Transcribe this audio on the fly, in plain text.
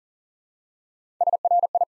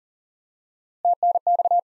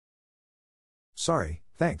sorry,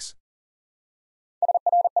 thanks.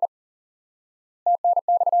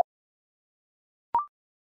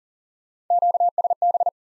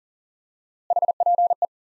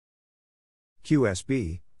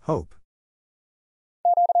 QSB, hope.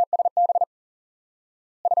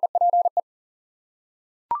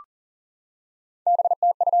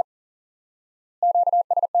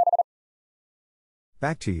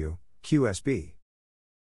 Back to you, QSB.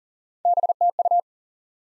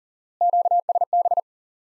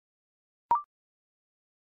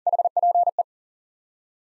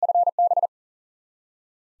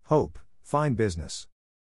 Hope, fine business.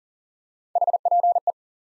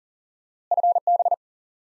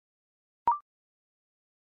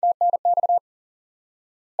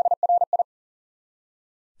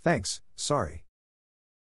 Thanks, sorry.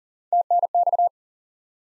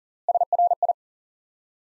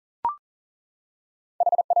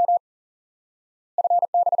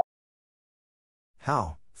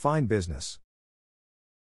 How, fine business.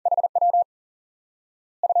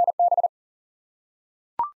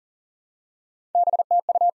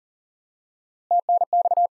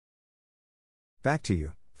 Back to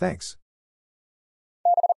you, thanks.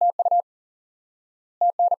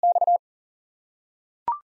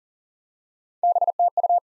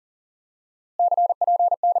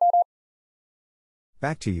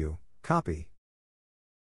 Back to you, copy.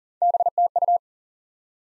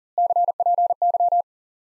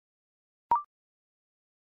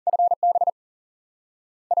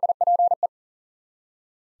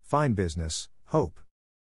 Fine business, hope.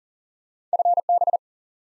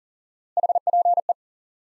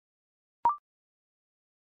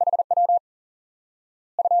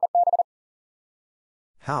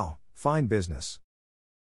 How, fine business.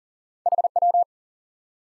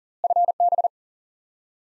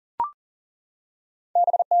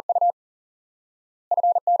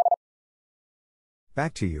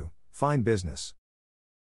 Back to you, fine business.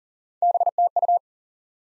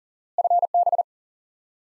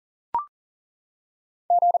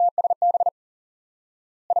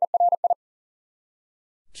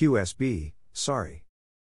 QSB, sorry.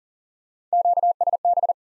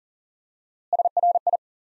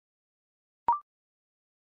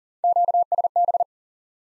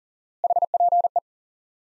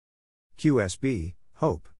 QSB,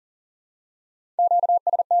 hope.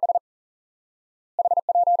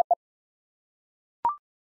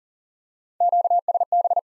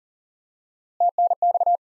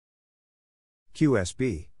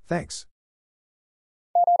 QSB, thanks.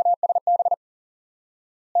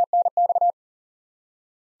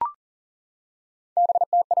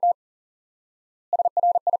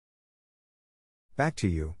 Back to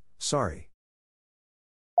you, sorry.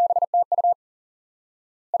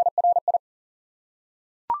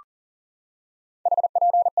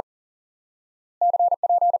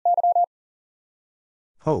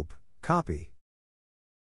 Hope, copy.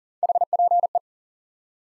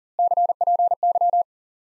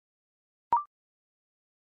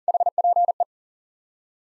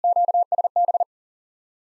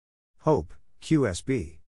 Hope,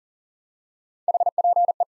 QSB.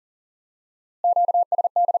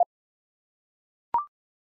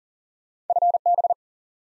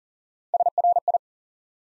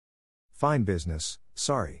 Fine business,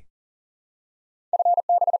 sorry.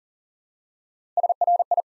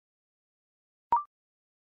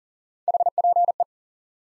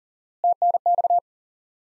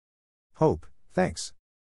 Hope, thanks.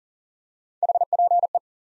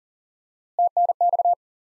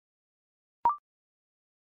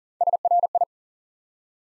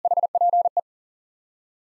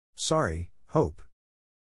 Sorry, hope.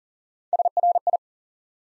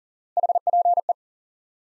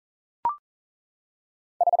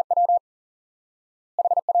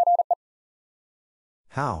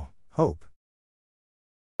 How, hope.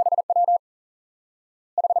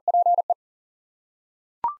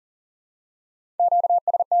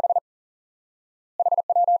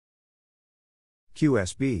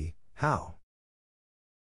 QSB, how.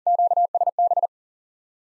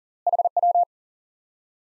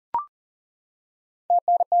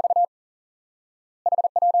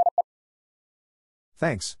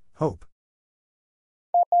 Thanks, hope.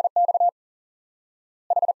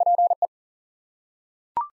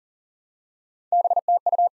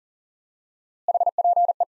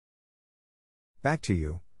 Back to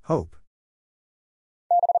you, hope.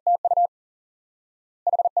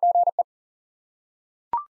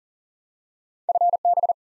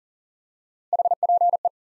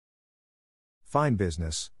 Fine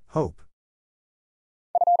business, hope.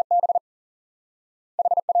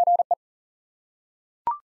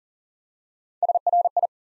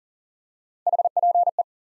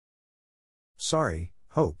 Sorry,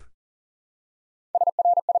 hope.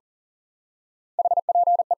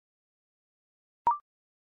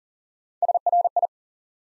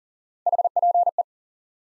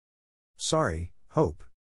 Sorry, hope.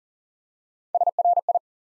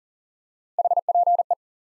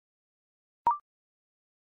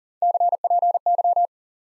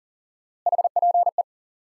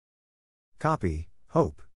 Copy,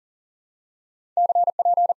 hope.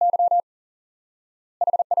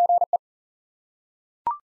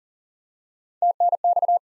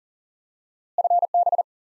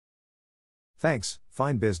 Thanks,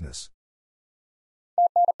 fine business.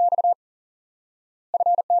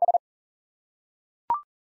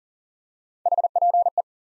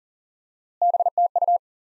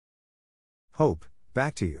 Hope,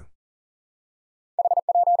 back to you.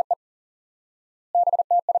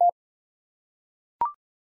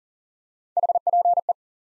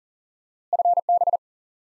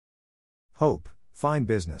 Hope, fine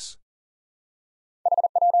business.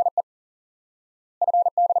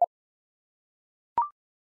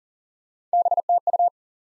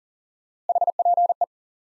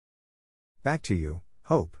 Back to you,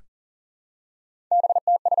 hope.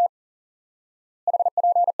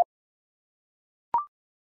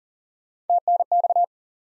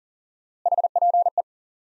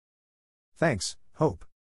 Thanks, hope.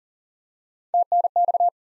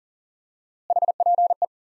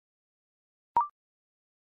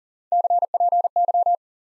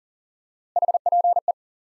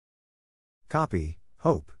 Copy,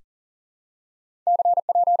 hope.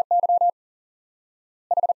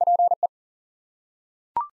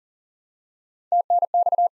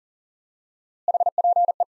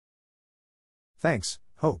 Thanks,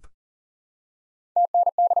 hope.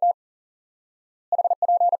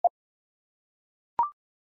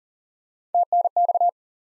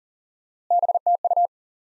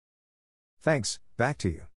 Thanks, back to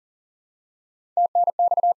you.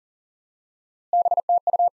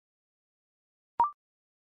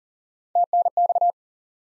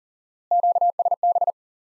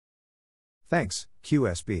 Thanks,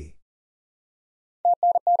 QSB.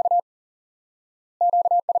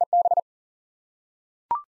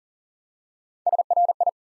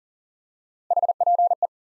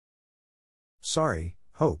 Sorry,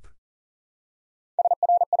 hope.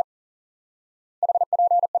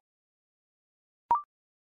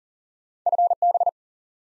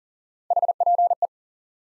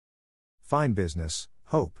 Fine business,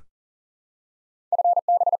 hope.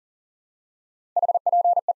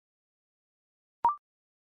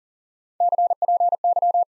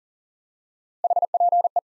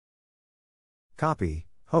 Copy,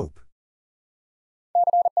 hope.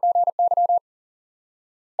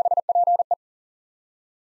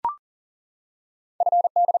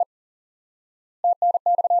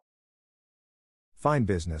 Fine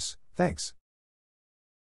business, thanks.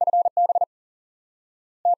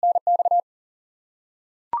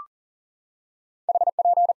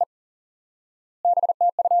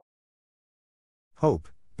 Hope,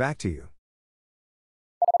 back to you.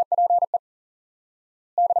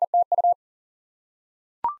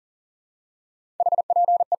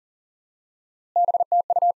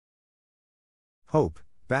 Hope,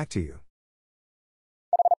 back to you.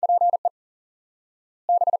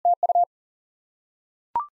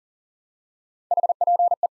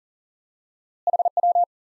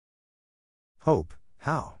 Hope,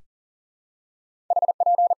 how?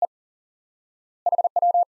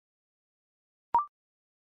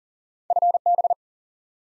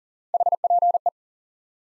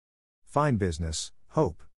 Fine business,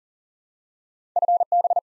 hope.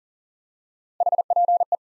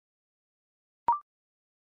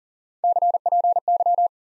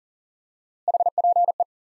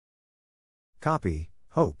 Copy,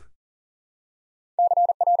 hope.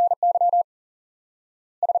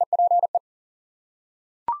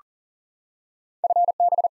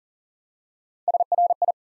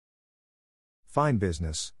 Fine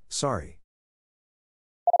business, sorry.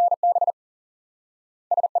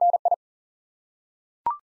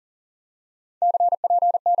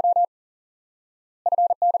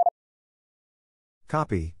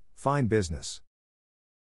 Copy, fine business.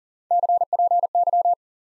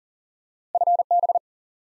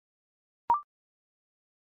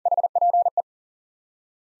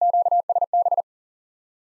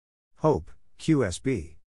 Hope,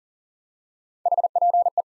 QSB.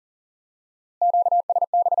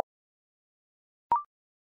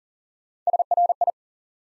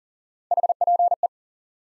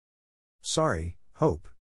 Sorry, hope.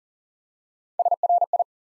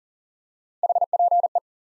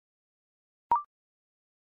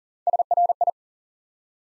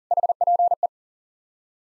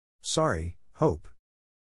 Sorry, hope.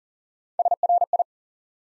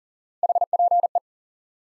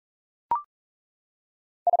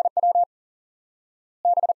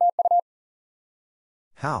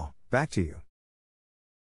 How, back to you.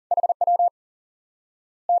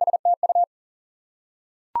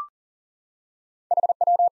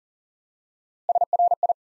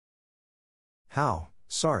 How,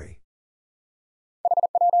 sorry.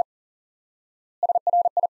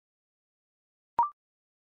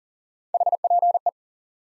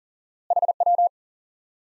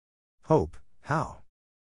 Hope, how.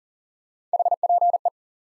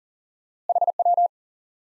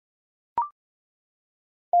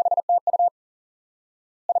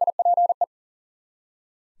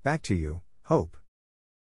 Back to you, hope.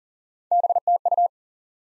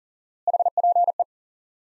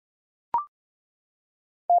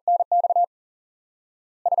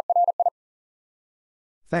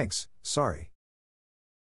 Thanks, sorry.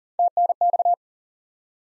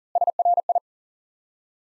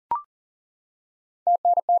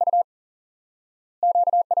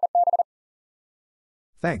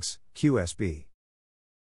 Thanks, QSB.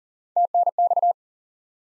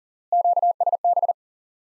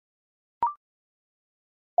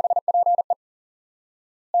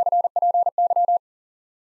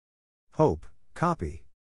 Hope, copy.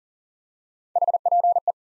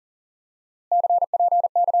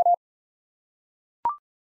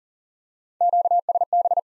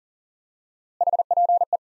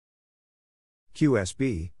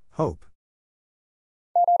 QSB, hope.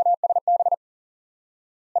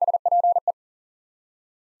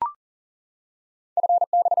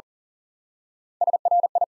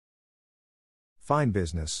 Fine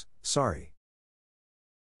business, sorry.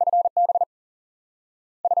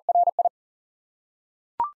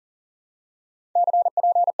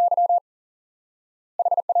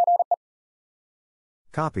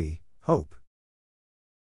 Copy, hope.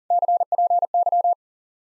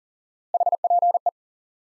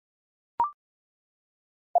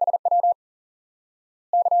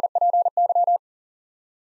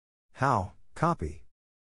 How, copy.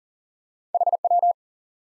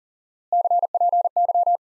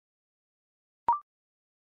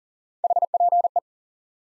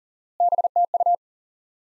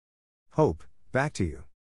 Hope, back to you.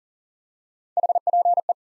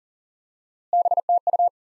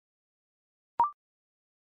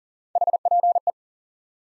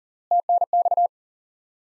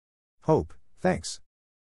 Hope, thanks.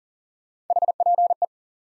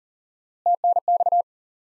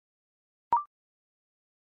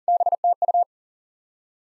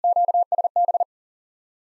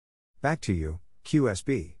 Back to you,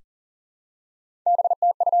 QSB.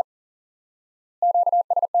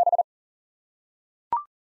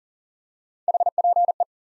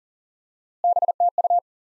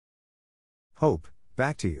 Hope,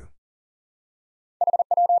 back to you.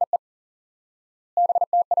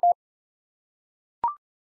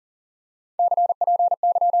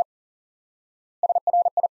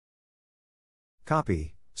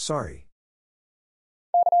 Copy, sorry.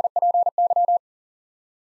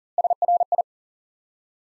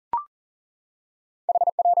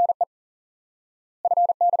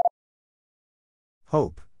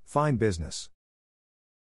 Hope, fine business.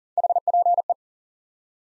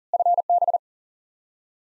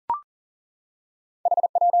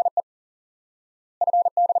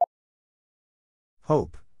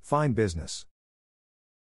 Hope, fine business.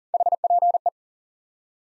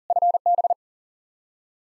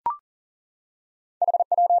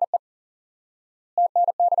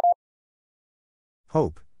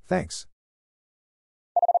 Hope, thanks.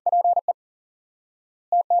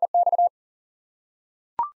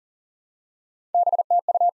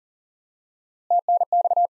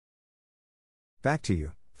 Back to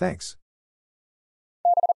you, thanks.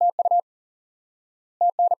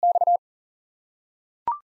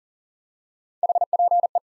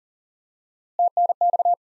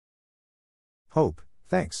 Hope,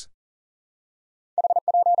 thanks.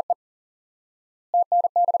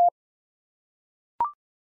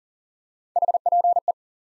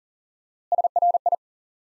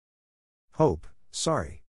 Hope,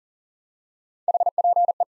 sorry.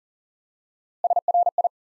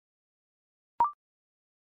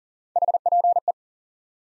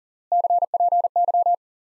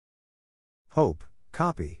 Hope,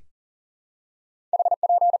 copy.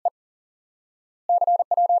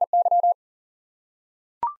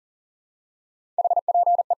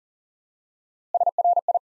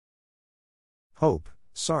 Hope,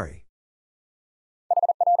 sorry.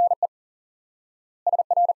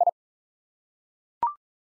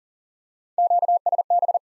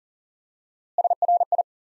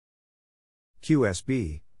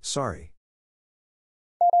 QSB, sorry.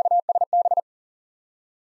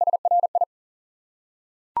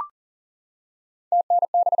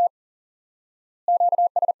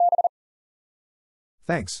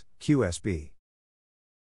 Thanks, QSB.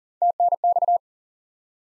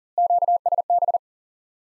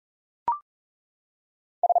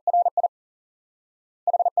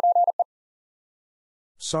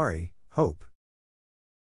 Sorry, hope.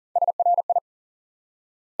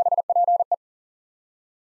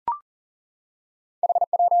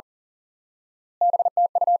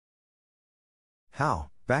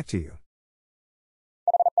 How, back to you.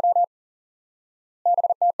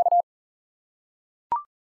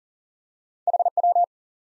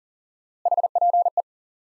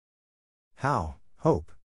 How,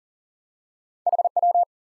 hope.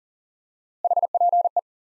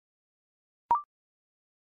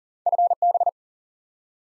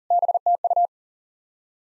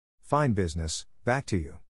 Fine business, back to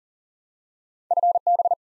you.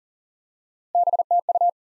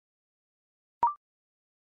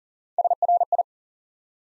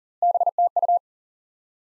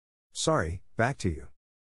 Sorry, back to you.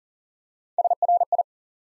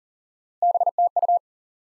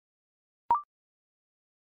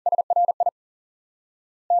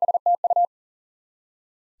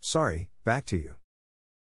 Sorry, back to you.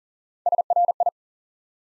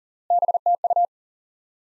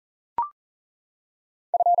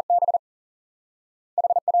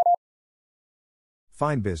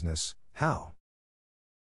 Fine business, how?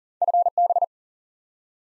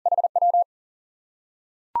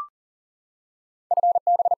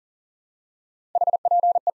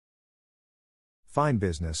 Fine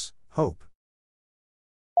business, hope.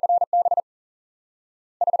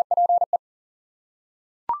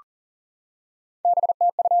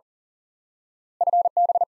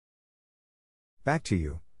 Back to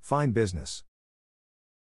you, fine business.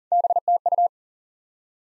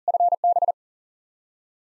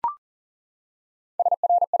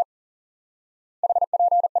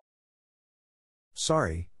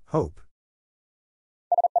 Sorry, hope.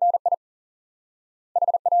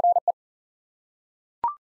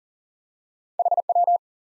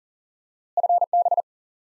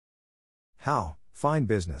 How, fine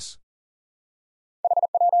business.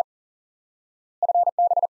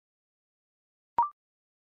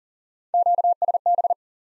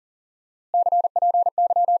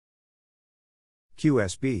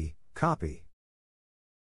 QSB, copy.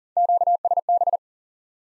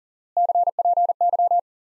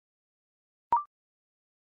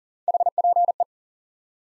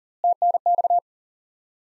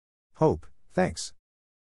 Hope, thanks.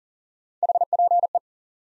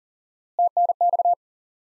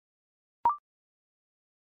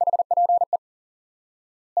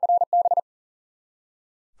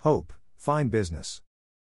 Hope, fine business.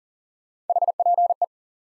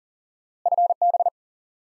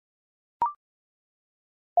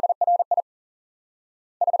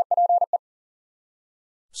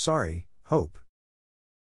 Sorry, hope.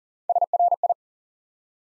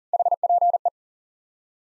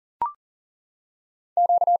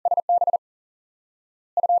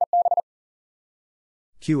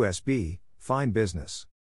 QSB, fine business.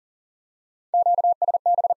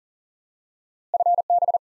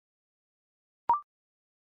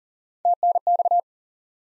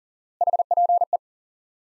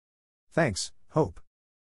 Thanks, hope.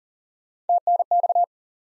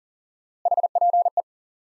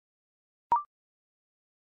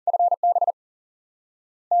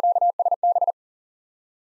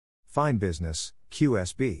 Fine business,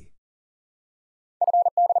 QSB.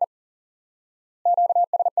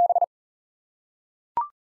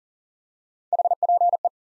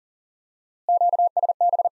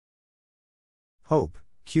 Hope,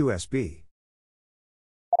 QSB.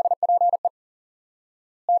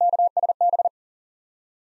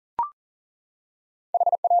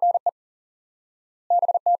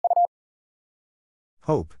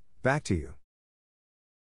 Hope, back to you.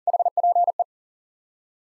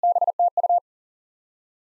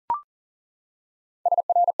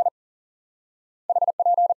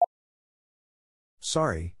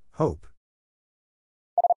 Sorry, hope.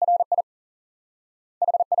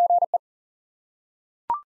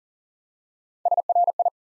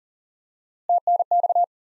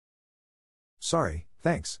 Sorry,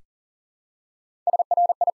 thanks.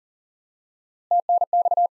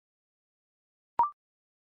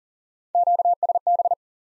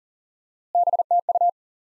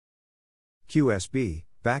 QSB,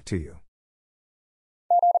 back to you.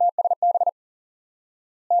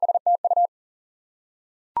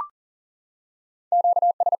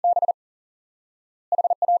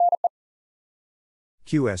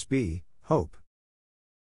 QSB, hope.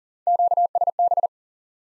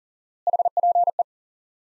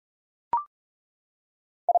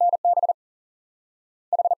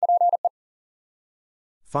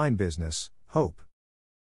 Fine business, hope.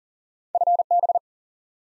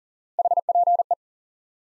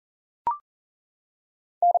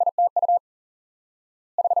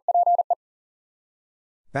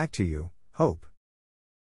 Back to you, hope.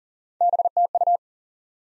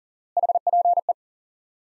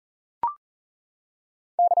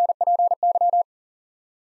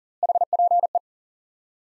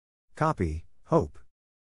 Copy, hope.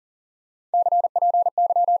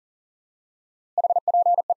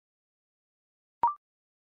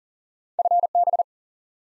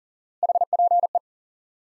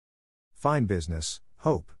 Fine business,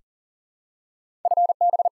 hope.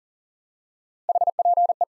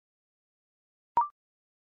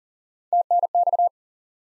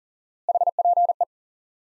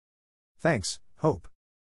 Thanks, hope.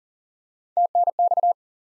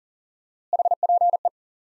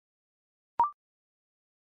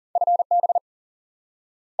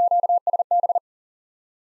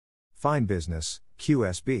 Fine business,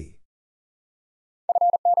 QSB.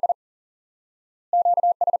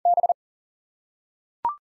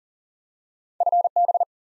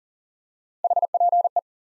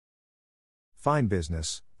 Fine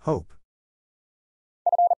business, hope.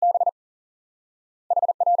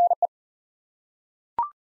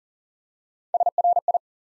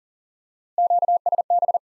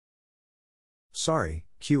 Sorry,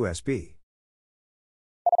 QSB.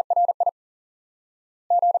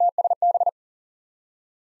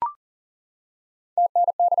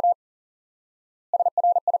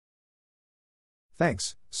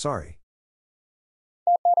 Thanks, sorry.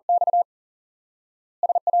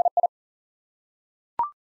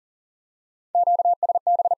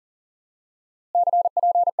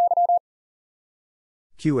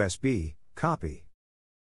 QSB, copy.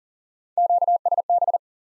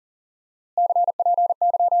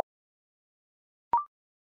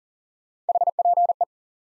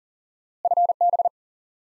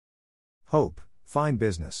 Hope, fine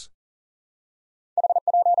business.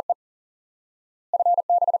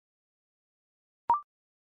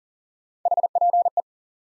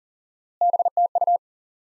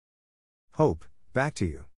 Hope, back to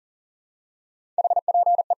you.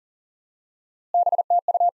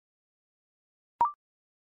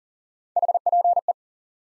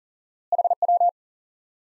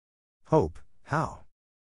 Hope, how?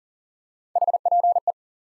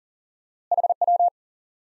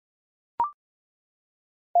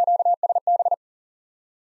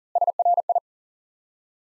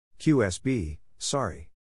 QSB, sorry.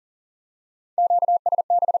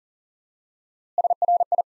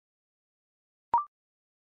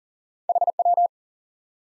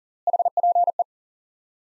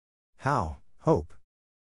 How, hope.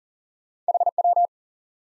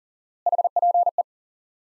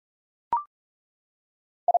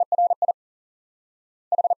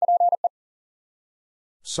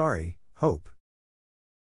 Sorry, hope.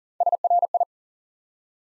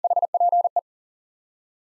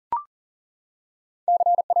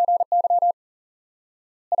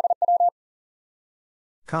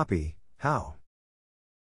 Copy, how?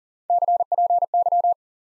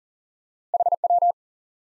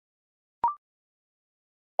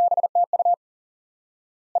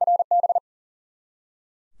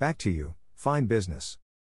 Back to you, fine business.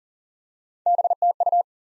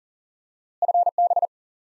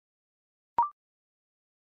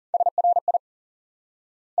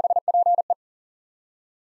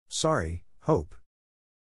 Sorry, hope.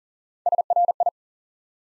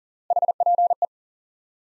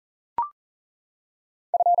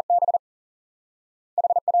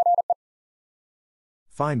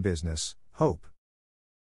 Fine business, hope.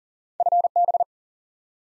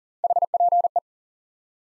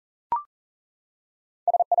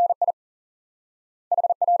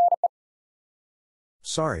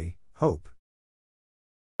 Sorry, hope.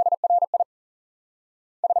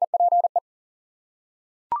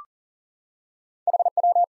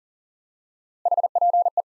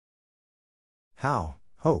 How,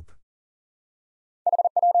 hope.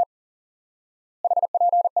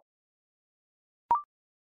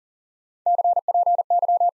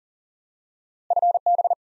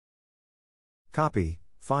 Copy,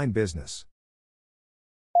 fine business.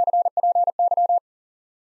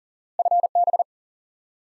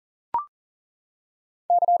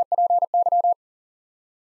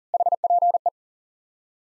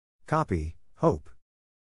 Copy, hope.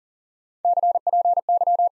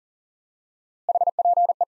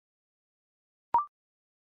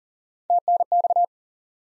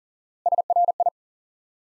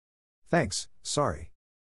 Thanks, sorry.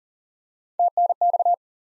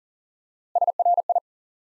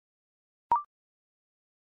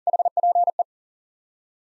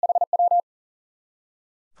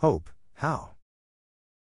 Hope, how?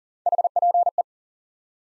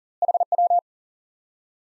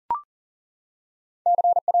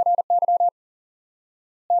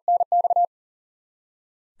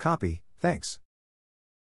 Copy, thanks.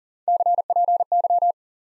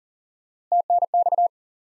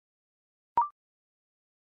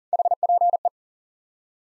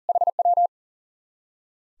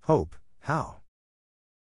 Hope, how?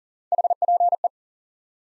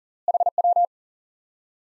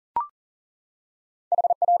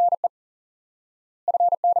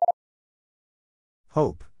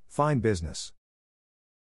 Hope, fine business.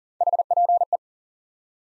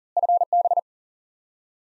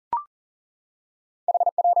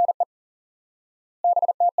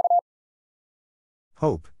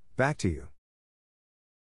 Hope, back to you.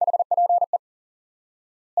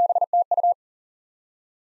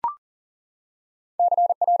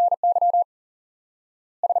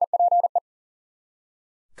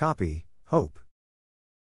 Copy, hope.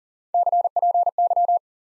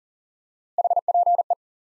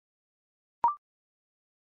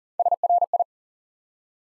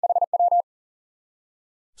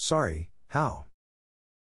 Sorry, how?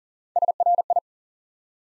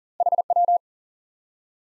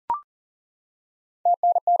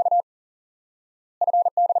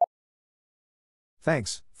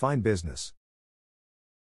 Thanks, fine business.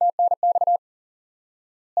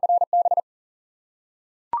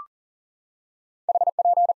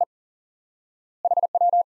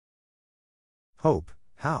 Hope,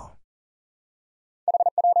 how?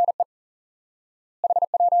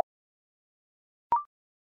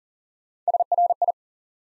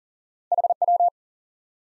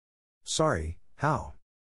 Sorry, how?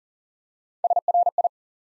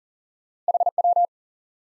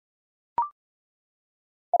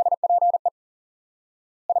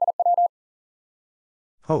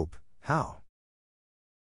 Hope, how?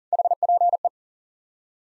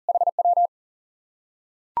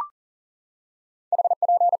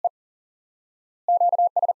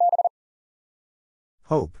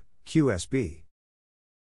 Hope, QSB.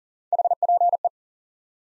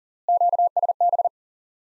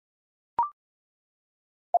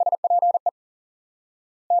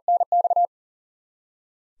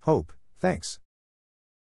 Hope, thanks.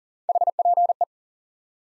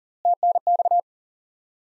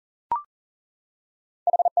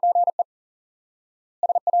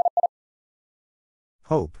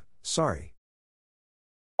 Hope, sorry.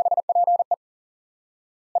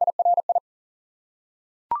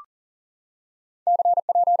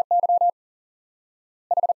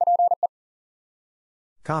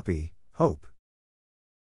 Copy, hope.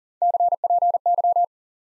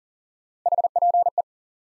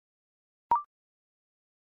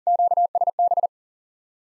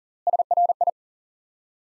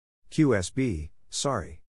 QSB,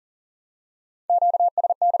 sorry.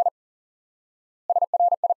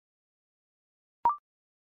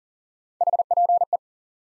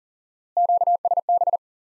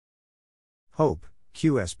 Hope,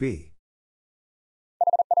 QSB.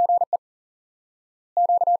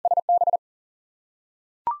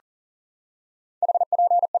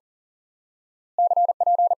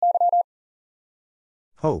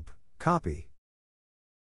 Hope, copy.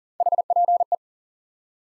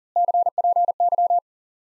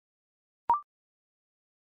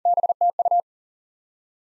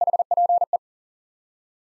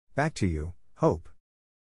 Back to you, hope.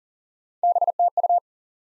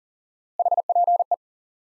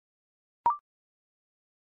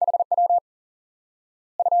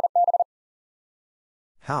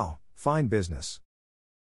 How, fine business.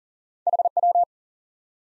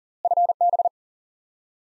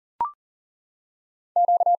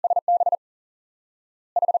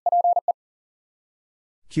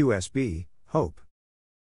 QSB, hope.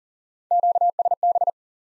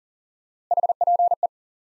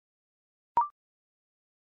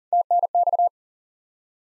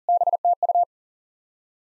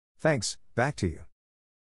 Thanks, back to you.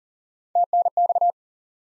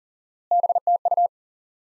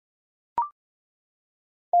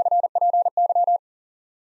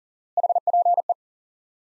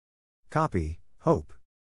 Copy, hope.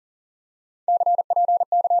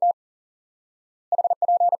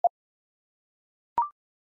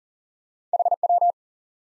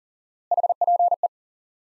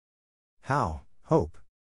 How, hope.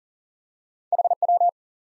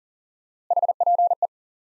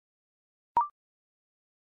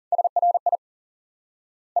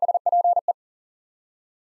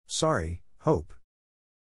 Sorry, hope.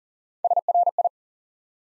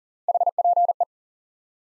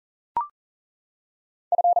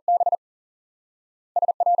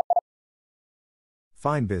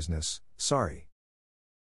 Fine business, sorry.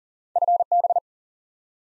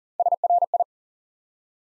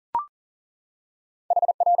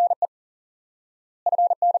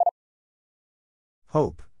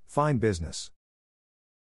 Hope, fine business.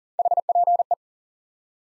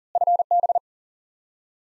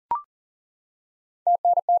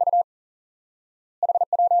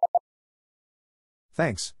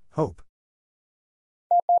 Thanks, hope.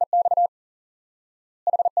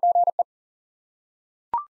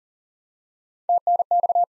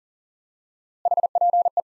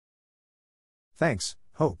 Thanks,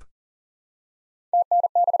 hope.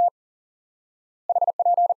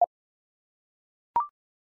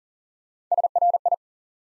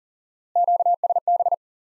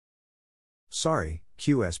 Sorry,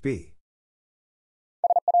 QSB.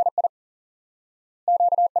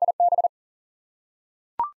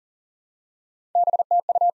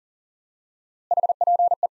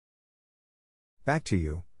 Back to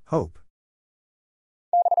you, hope.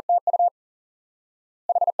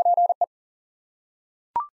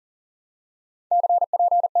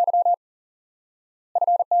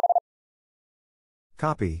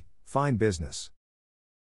 Copy, fine business.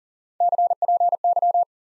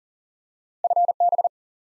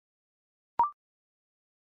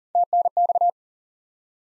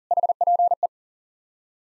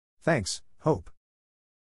 Thanks, hope.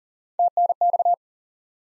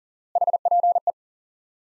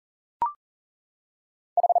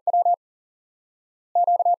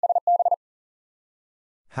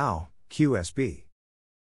 How, QSB.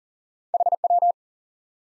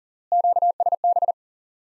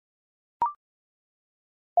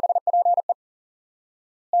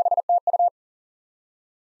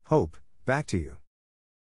 Hope, back to you.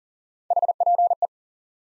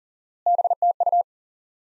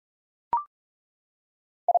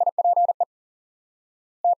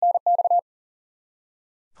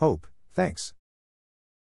 Hope, thanks.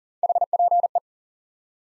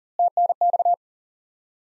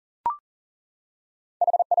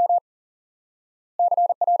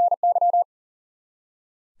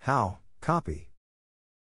 How, copy.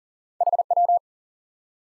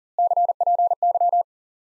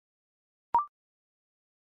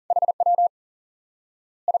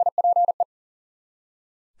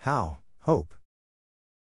 How, hope.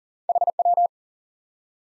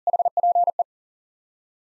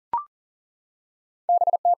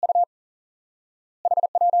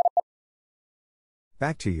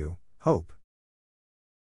 Back to you, hope.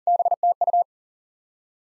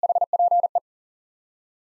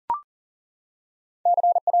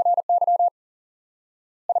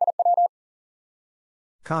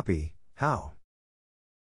 Copy, how.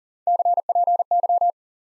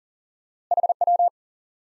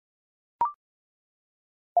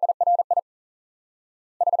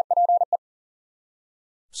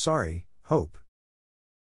 Sorry, hope.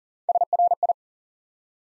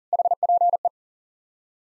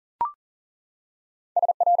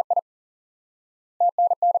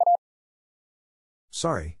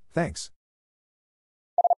 Sorry, thanks.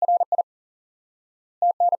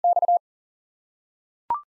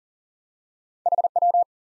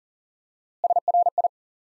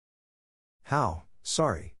 How,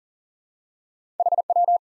 sorry.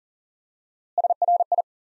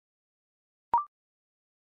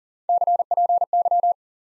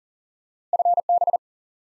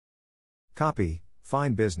 Copy,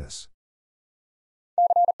 fine business.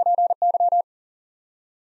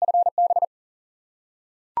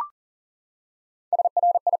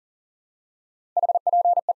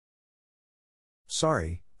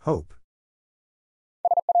 Sorry, hope.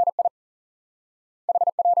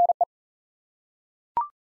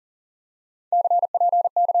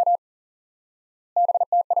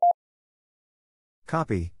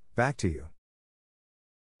 Copy, back to you.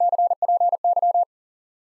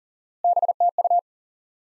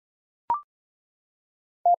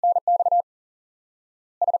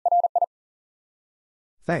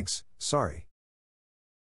 Thanks, sorry.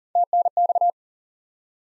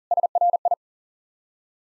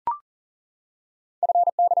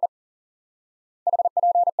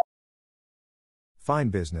 Fine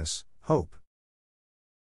business, hope.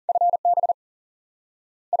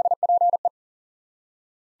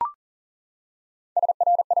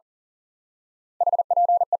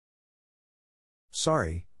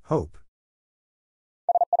 Sorry, hope.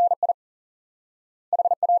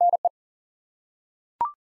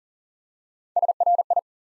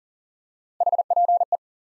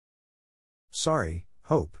 Sorry,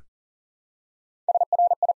 hope.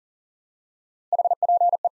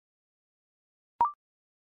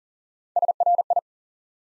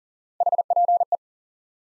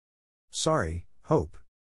 Sorry, hope.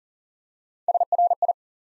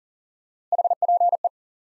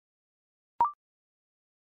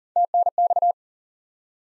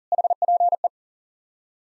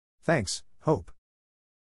 Thanks, hope.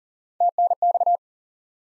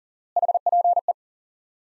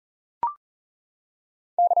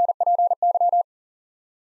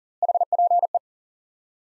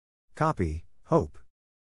 Copy, hope.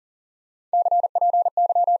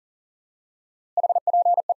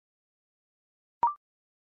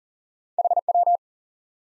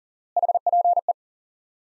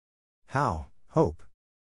 How, hope.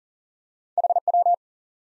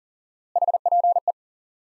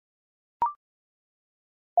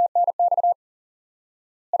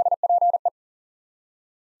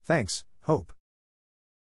 Thanks, hope.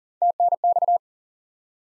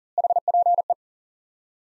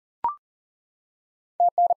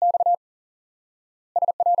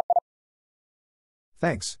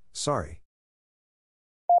 Thanks, sorry.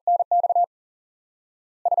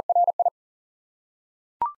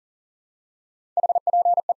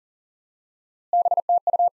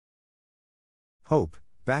 Hope,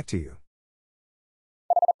 back to you.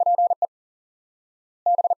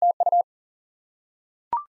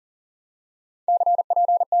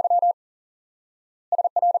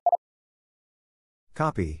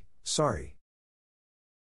 Copy, sorry.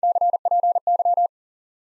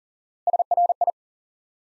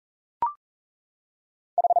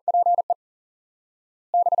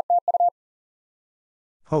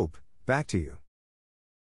 Hope, back to you.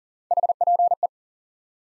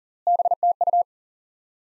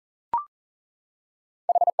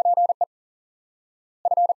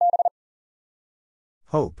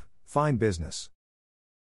 Hope, fine business.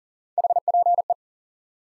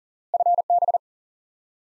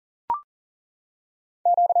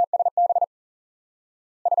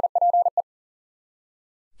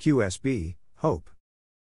 QSB, hope.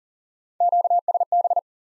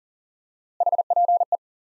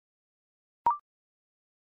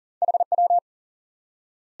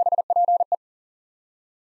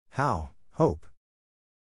 How, hope.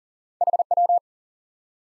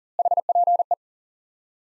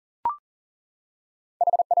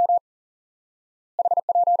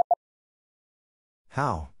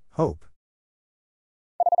 How, hope.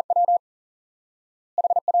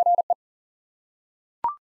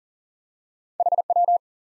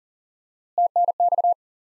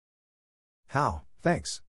 How,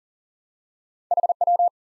 thanks.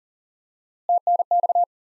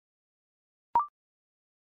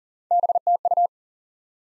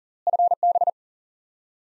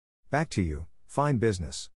 Back to you, fine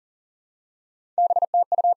business.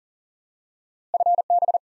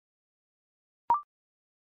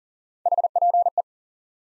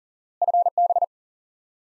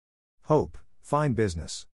 Hope, fine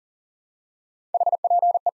business.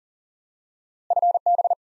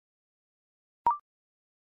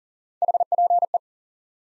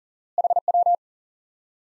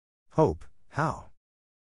 Hope, how.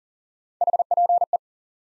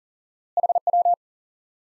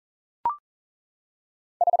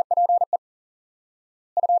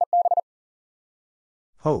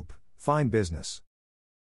 Hope, fine business.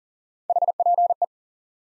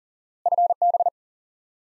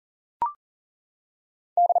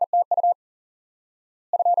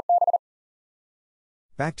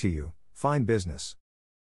 Back to you, fine business.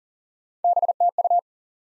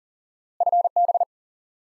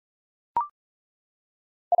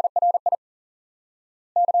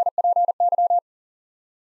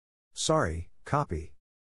 Sorry, copy.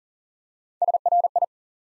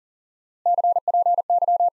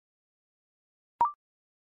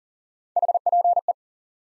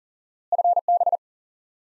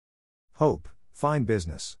 Hope, fine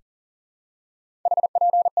business.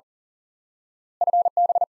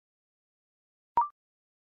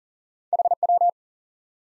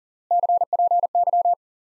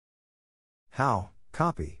 How,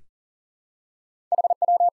 copy.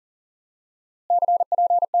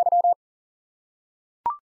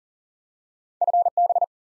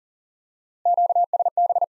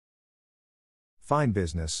 Fine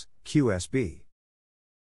business, QSB.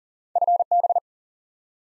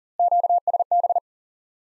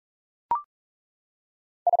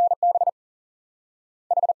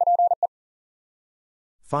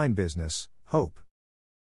 Fine business, hope.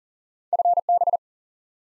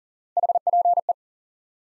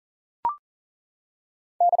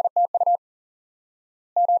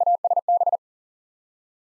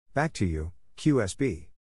 Back to you, QSB.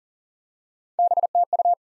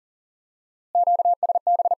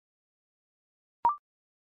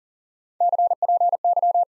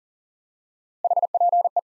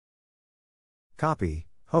 Copy,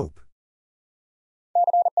 hope.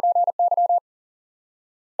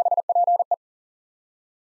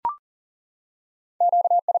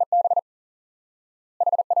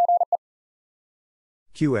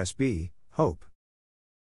 QSB, hope.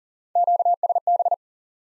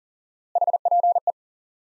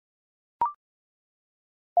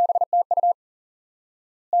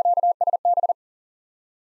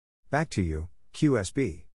 Back to you,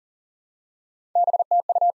 QSB.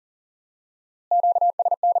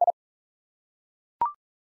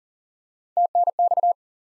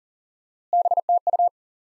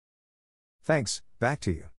 Thanks, back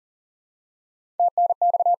to you.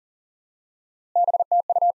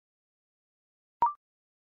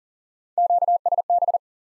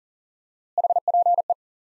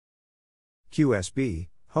 QSB,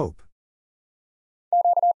 hope.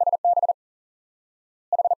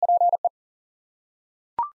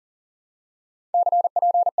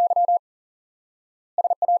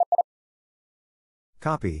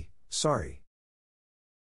 Copy, sorry.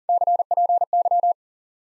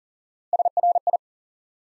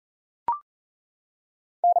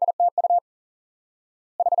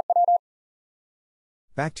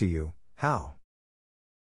 Back to you, how?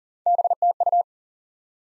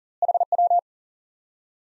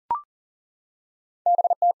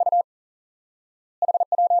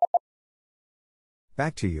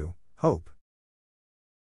 Back to you, hope.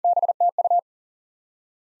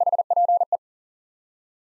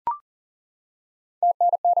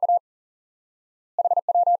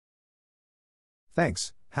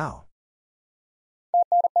 Thanks, how?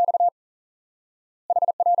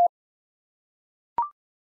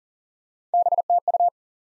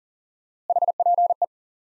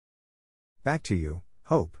 Back to you,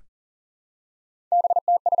 hope.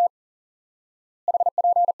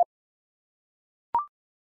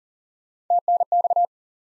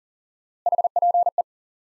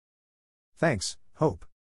 Thanks, hope.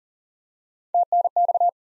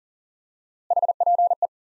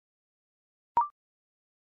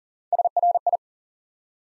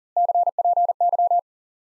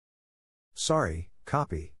 Sorry,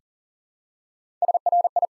 copy.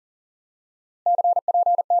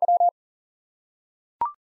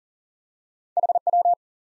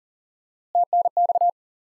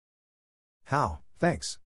 How,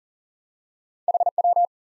 thanks.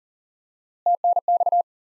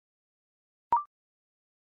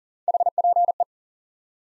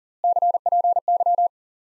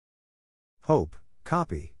 Hope,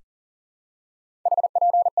 copy.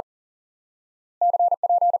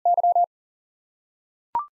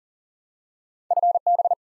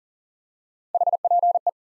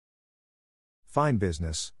 Fine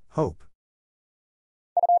business, hope.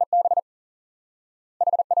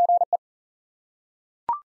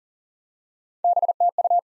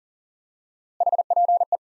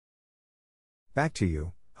 Back to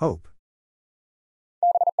you, hope.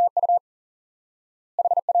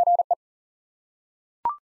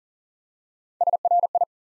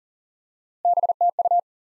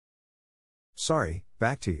 Sorry,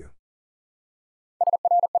 back to you.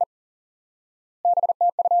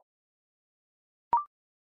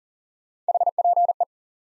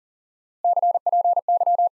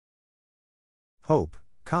 Hope,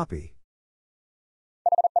 copy.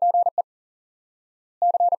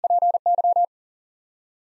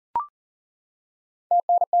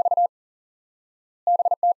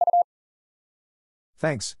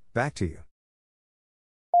 Thanks, back to you.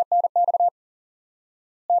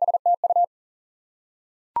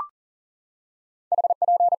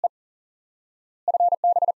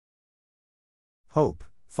 Hope,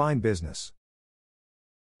 fine business.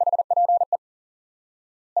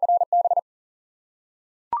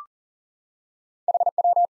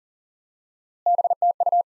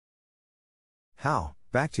 How,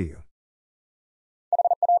 back to you.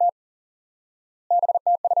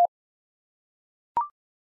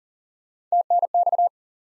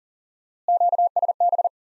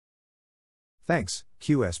 Thanks,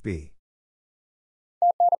 QSB.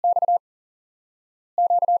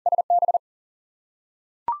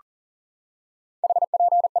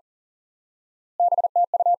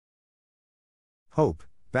 Hope,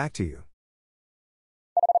 back to you.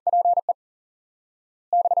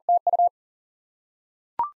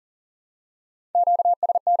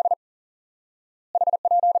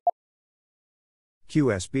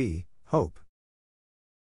 QSB, hope.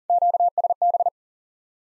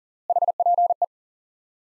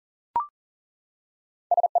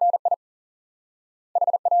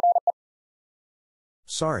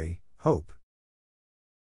 Sorry, hope.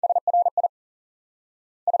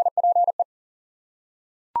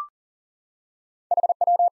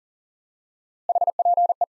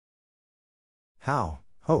 How,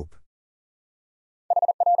 hope.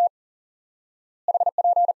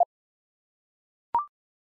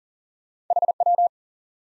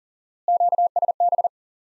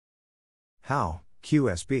 How,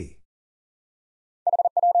 QSB.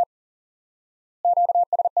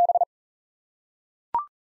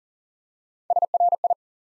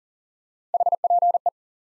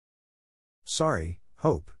 Sorry,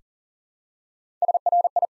 hope.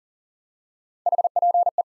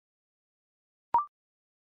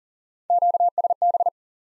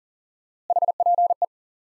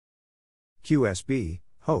 QSB,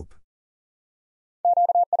 hope.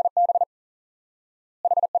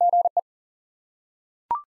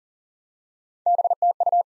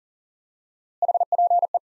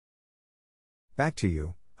 Back to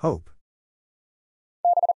you, hope.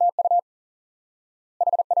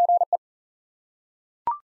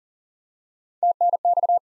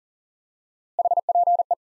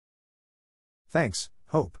 Thanks,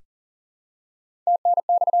 hope.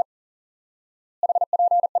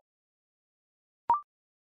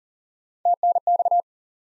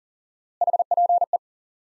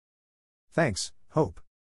 Thanks, hope.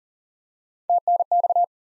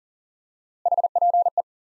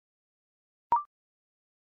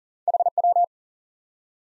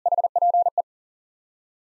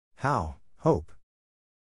 How, hope.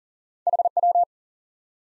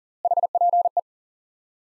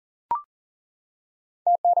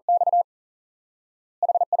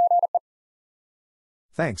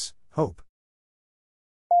 Thanks, hope.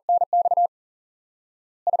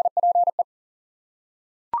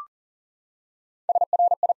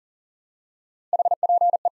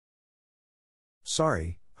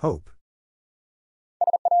 Sorry, hope.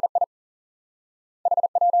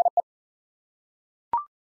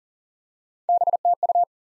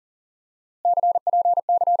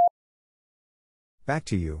 Back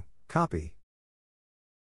to you, copy.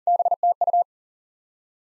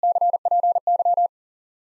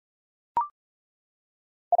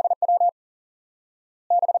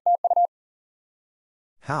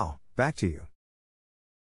 How, back to you.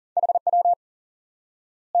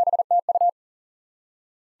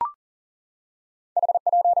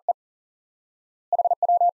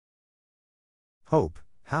 Hope,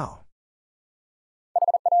 how.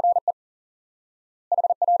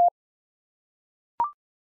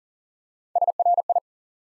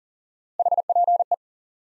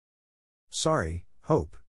 Sorry,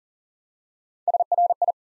 hope.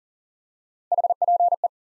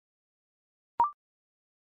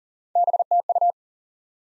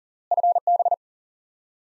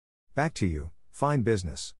 Back to you, fine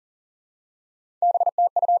business.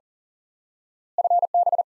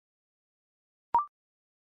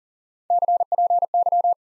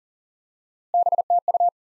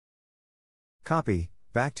 Copy,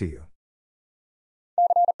 back to you.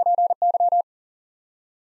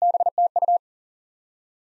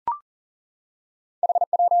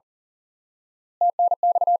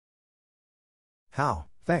 How,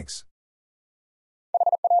 thanks.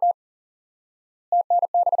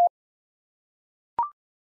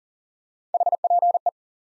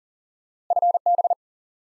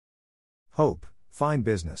 Hope, fine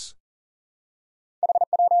business.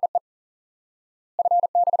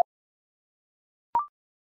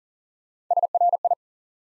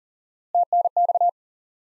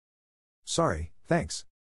 Sorry, thanks.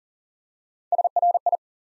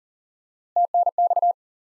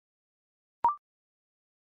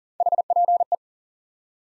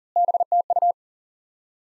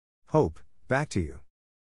 Hope, back to you.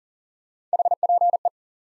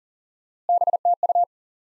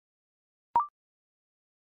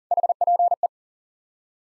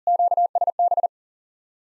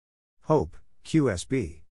 Hope,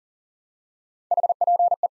 QSB.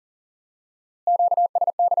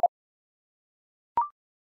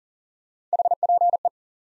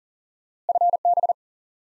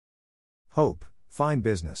 Hope, fine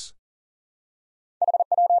business.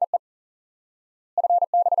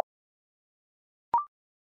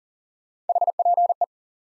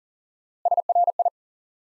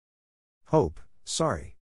 Hope,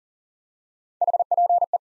 sorry.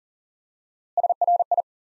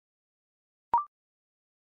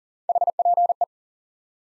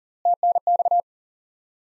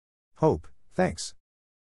 Hope, thanks.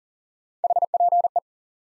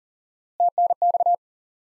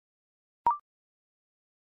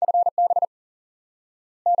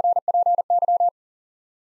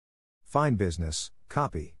 Fine business,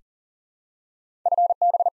 copy.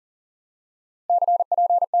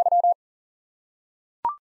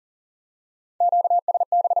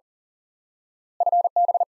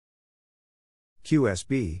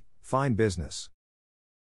 QSB, Fine business.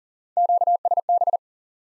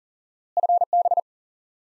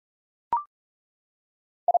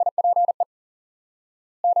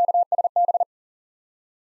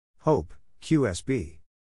 Hope, QSB.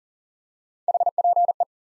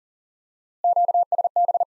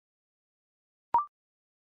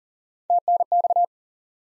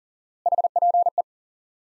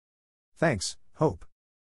 Thanks, Hope.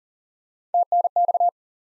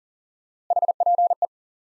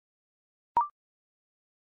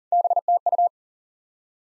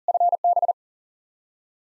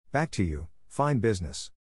 Back to you, fine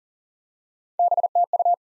business.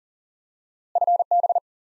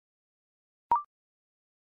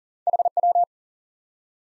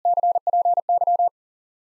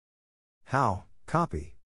 How,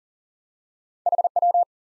 copy.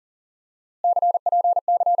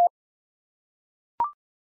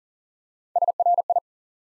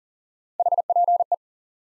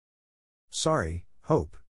 Sorry,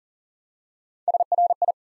 Hope.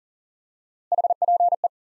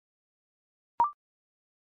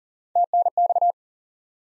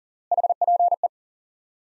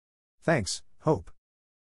 Thanks, Hope.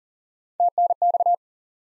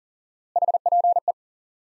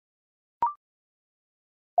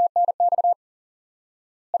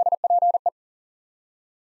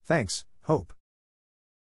 Thanks, Hope.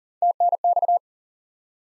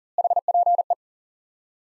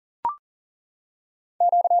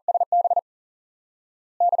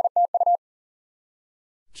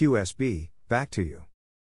 QSB, back to you.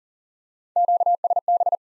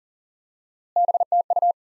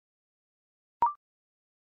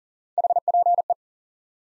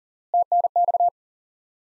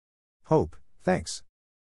 Hope, thanks.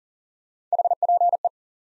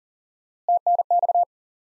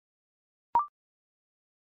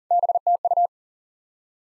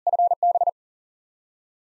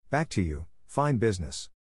 Back to you, fine business.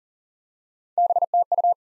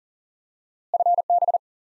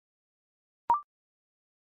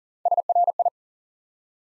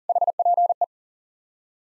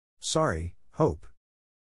 Sorry, Hope.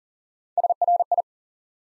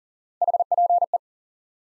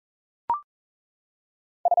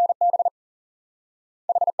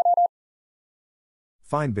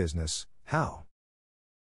 Fine business, how?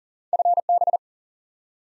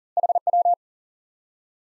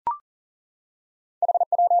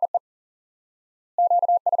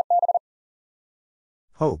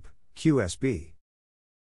 Hope, QSB.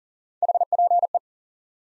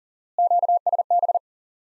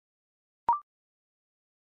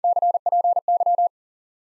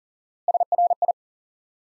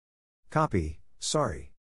 Copy,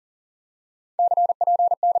 sorry.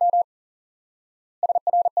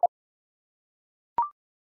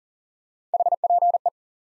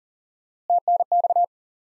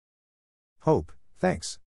 Hope,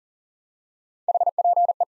 thanks.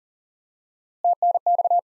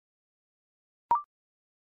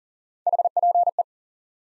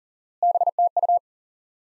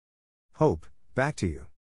 Hope, back to you.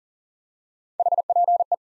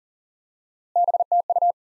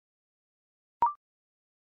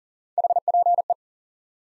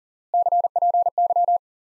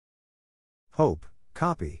 Hope,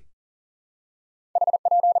 copy.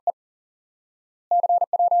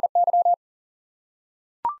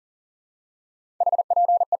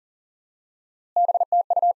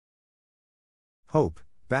 Hope,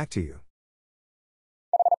 back to you.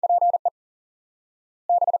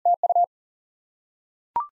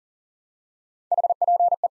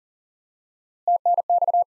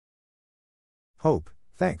 Hope,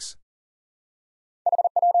 thanks.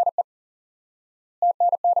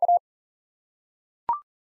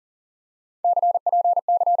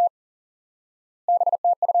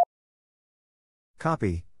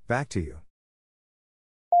 Copy, back to you.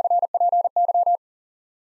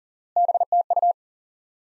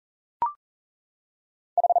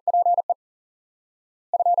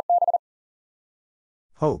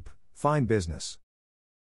 Hope, fine business.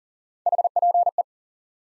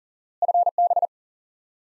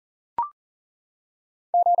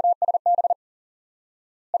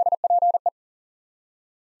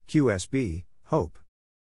 QSB, Hope.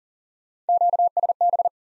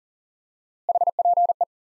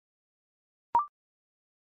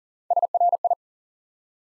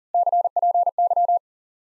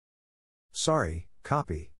 Sorry,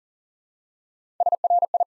 copy.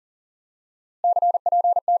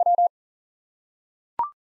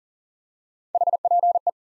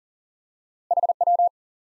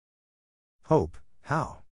 Hope,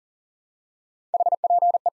 how?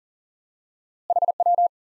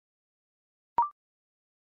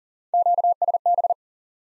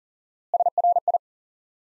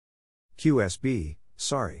 QSB,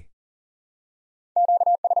 sorry.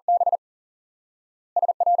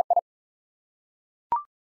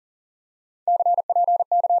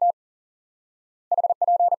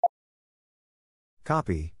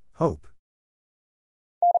 Copy, hope.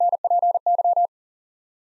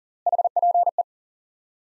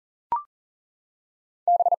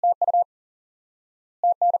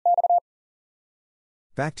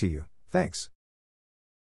 Back to you, thanks.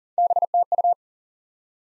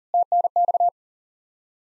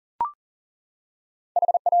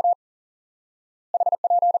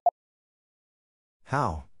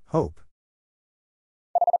 How, hope.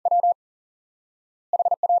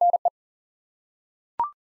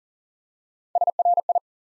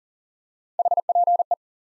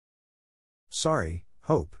 Sorry,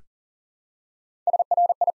 hope.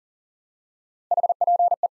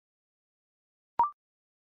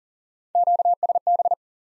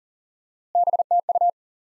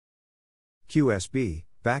 QSB,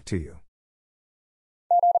 back to you.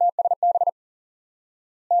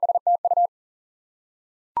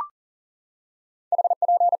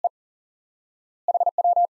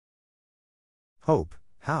 Hope,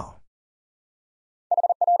 how?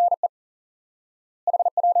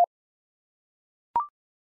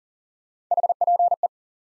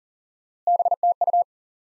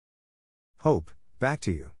 Hope, back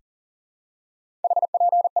to you.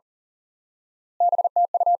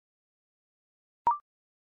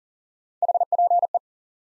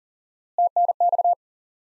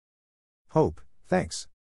 Hope, thanks.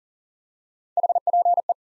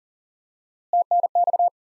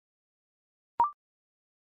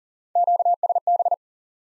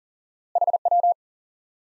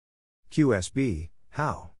 QSB,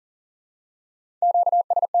 how?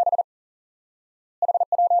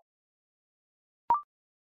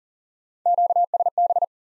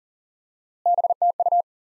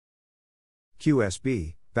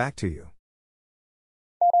 QSB, back to you.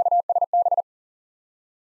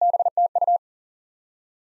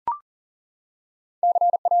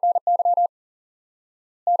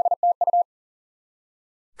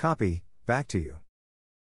 Copy, back to you.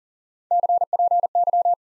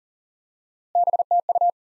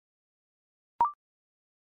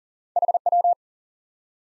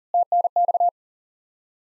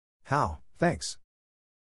 How, thanks.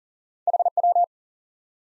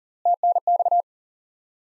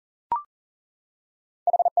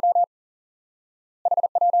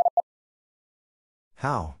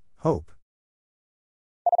 How, hope.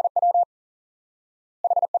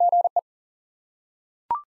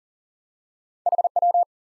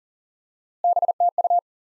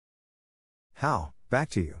 How, back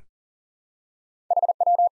to you.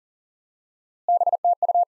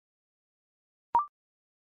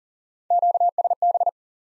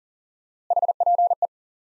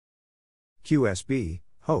 QSB,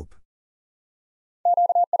 hope.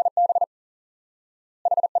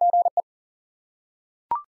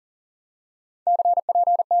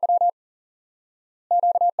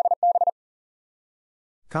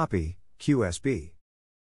 Copy, QSB.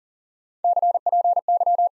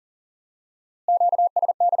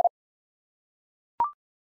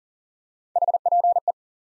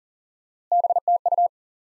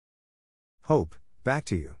 Hope, back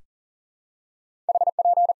to you.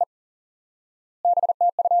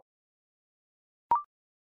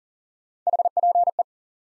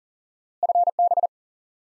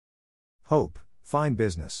 Hope, fine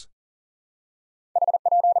business.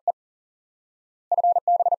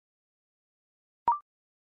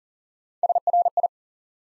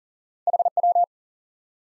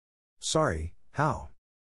 Sorry, how?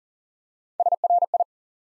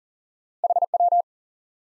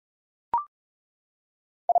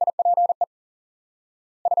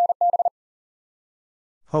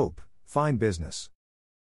 Hope, fine business.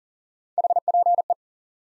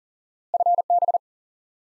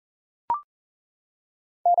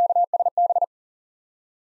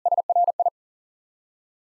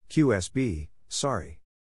 QSB, sorry.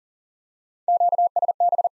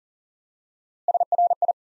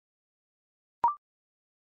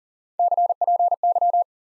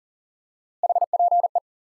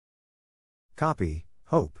 Copy,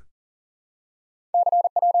 hope.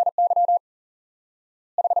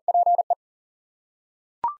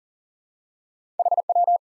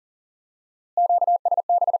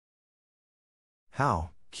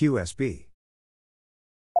 How, QSB.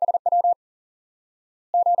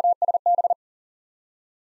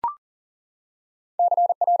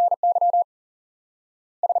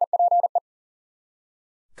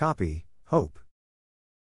 Copy, hope.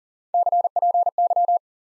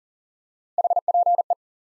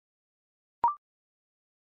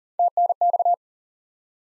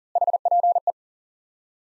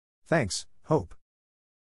 Thanks, hope.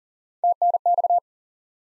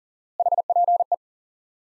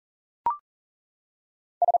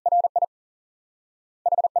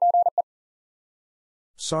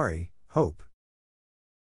 Sorry, hope.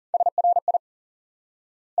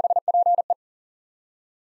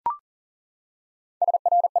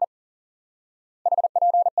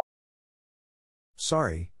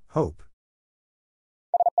 Sorry, hope.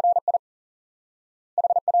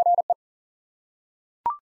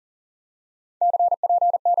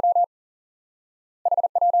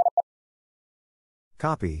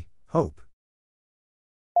 Copy, hope.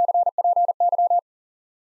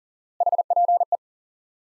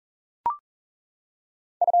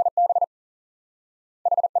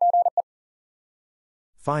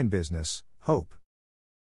 Fine business, hope.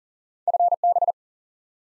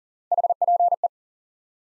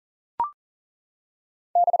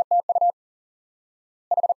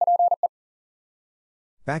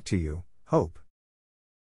 Back to you, hope.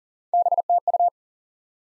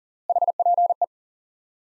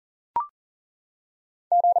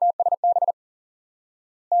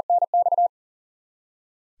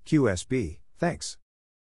 QSB, thanks.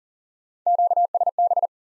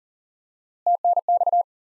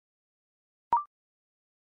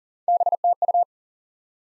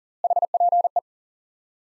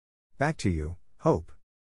 Back to you, hope.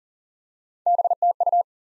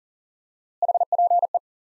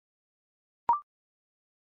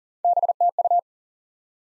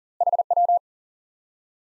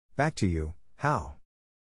 Back to you, how?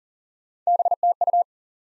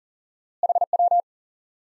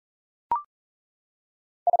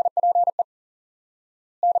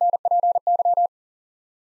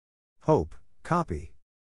 Hope, copy.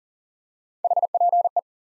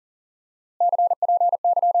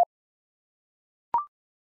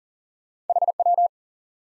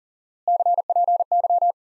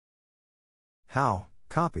 How,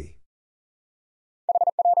 copy.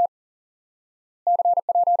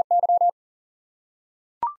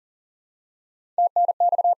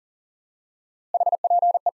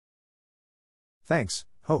 Thanks,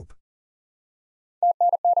 hope.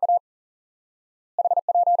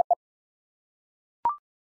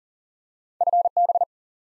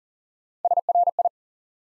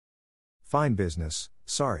 Fine business,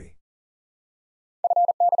 sorry.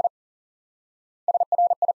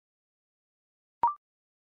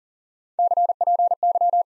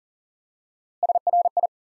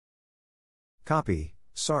 Copy,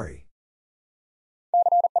 sorry.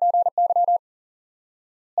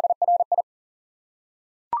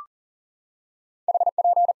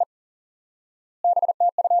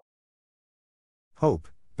 Hope,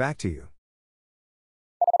 back to you.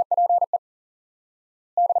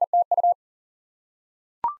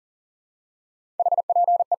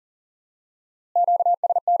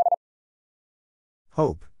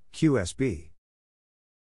 Hope, QSB.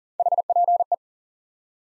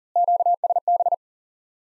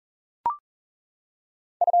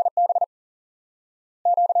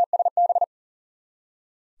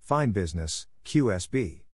 Fine business,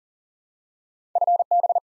 QSB.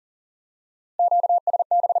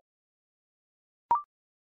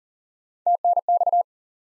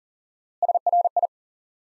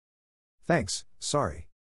 Thanks, sorry.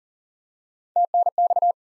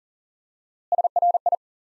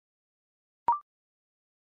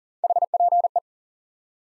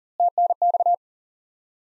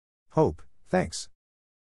 Hope, thanks.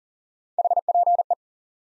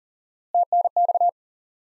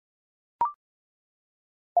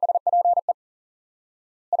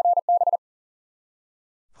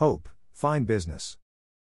 Hope, fine business.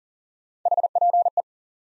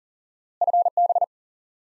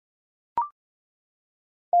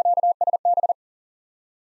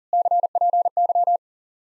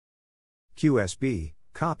 QSB,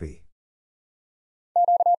 copy.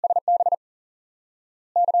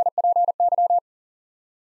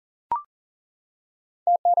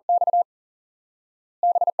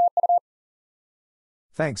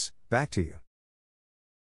 Thanks, back to you.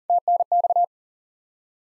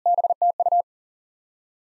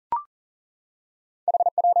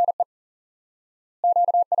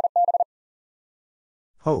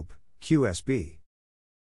 Hope, QSB.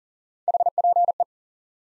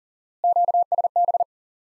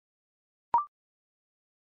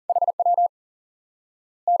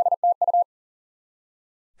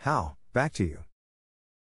 How, back to you.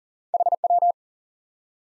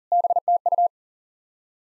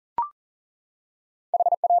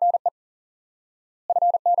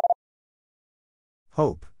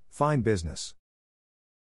 Hope, fine business.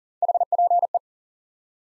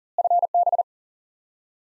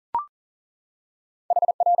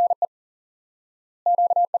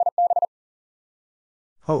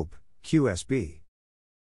 Hope, QSB.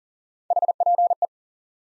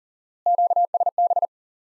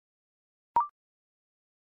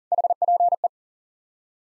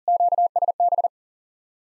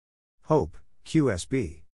 Hope,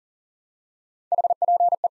 QSB.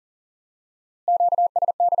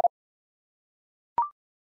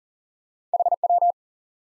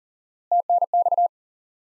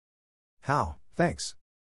 How, thanks.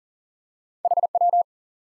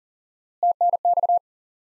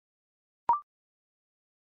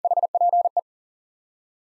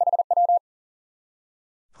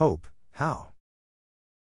 Hope, how.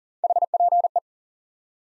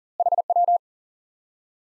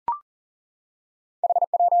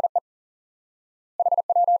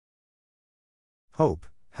 Hope,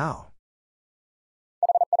 how.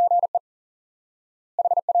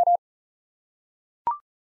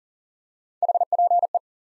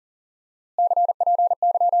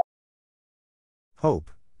 Hope,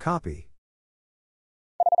 copy.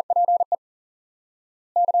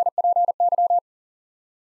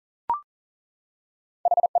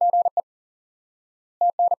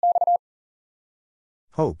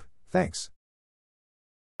 Hope, thanks.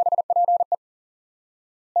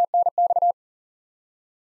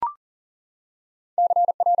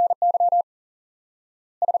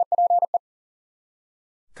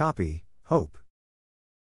 Copy, hope.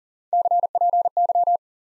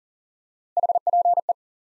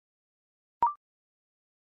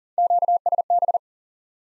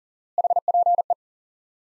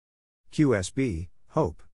 QSB,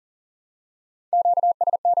 hope.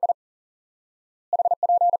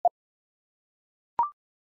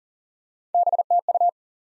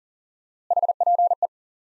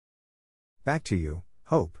 Back to you,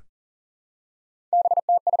 hope.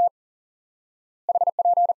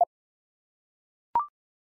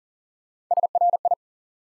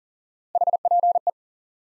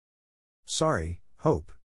 Sorry,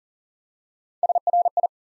 hope.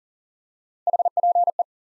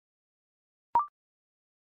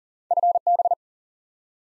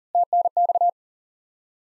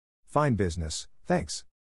 Fine business, thanks.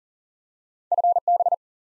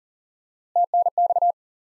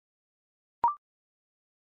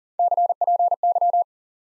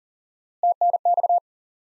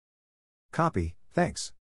 Copy,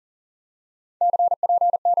 thanks.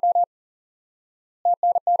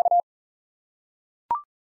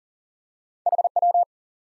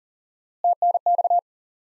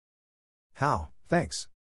 How, thanks.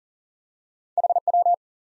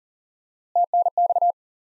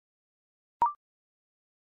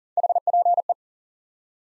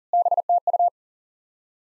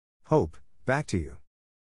 Hope, back to you.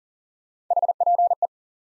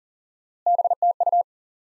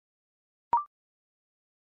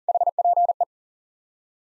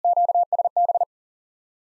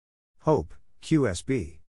 Hope,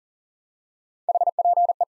 QSB.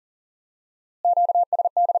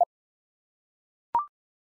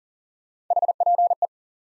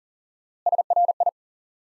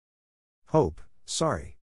 Hope,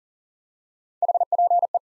 sorry.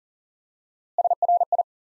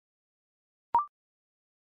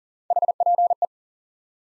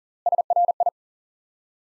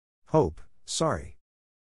 Hope, sorry.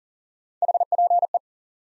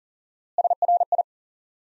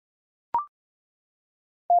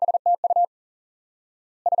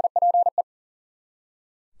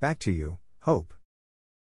 Back to you, hope.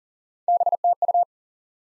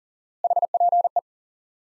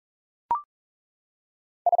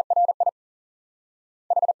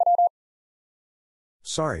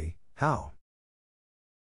 Sorry, how?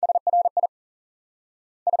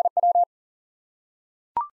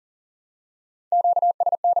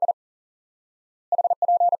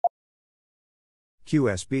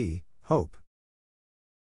 QSB, hope.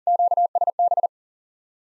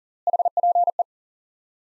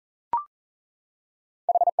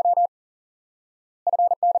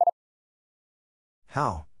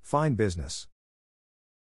 How, fine business.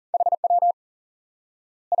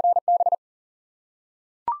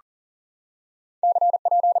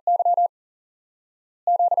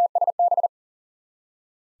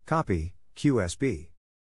 Copy, QSB.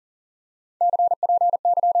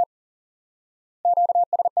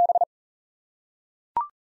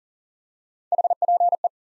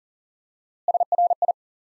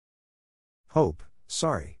 Hope,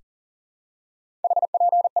 sorry.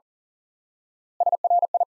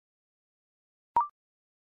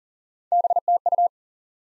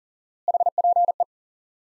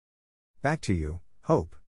 Back to you,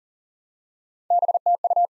 hope.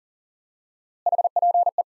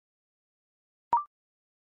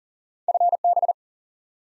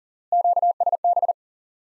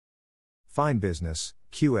 Fine business,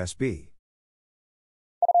 QSB.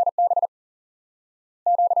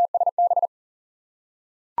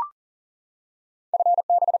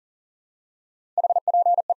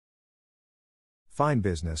 Fine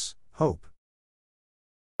business, Hope.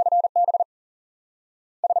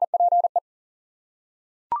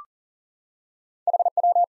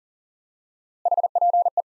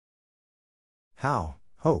 How,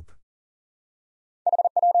 Hope.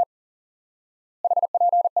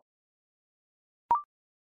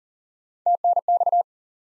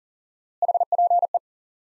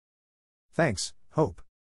 Thanks, Hope.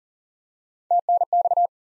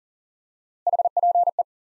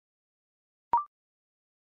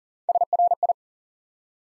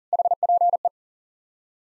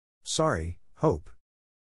 Sorry, Hope.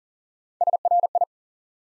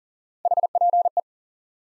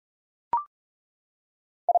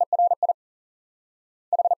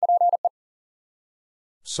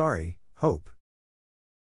 Sorry, Hope.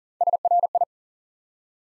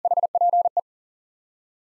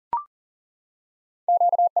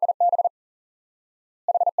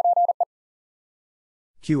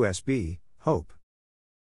 QSB, Hope.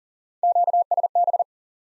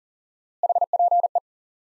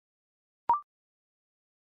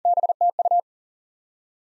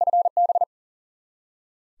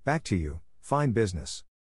 Back to you, fine business.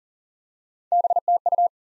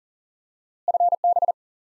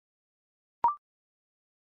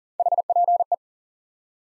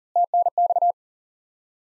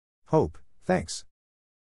 Hope, thanks.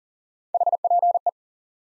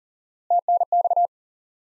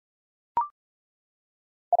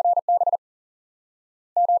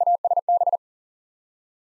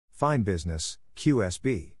 Fine business,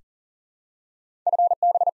 QSB.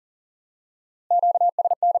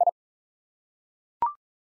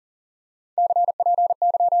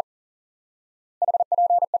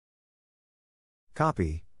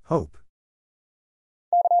 Copy, Hope.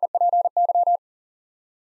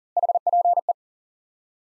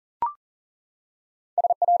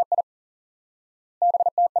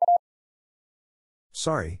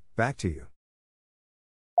 Sorry, back to you.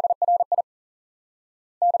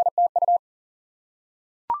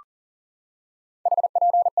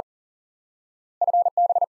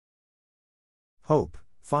 Hope,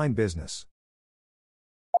 fine business.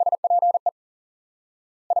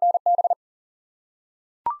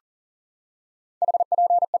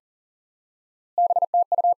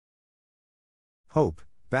 Hope,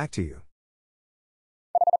 back to you.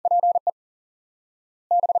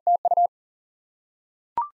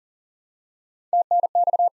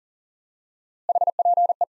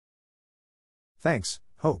 Thanks,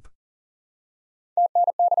 Hope.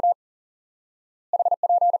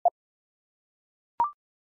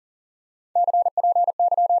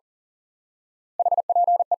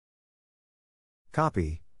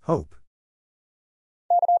 Copy, Hope.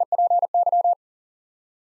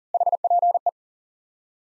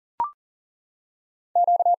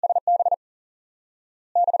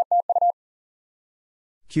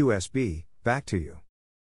 QSB, back to you.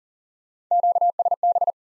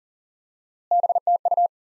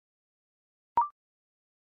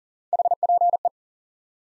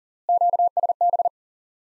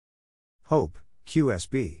 Hope,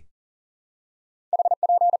 QSB.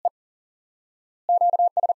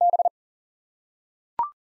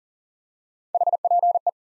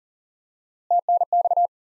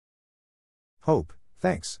 Hope,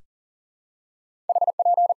 thanks.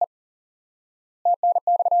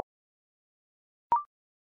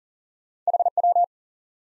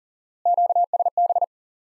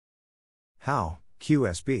 How,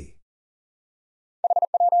 QSB.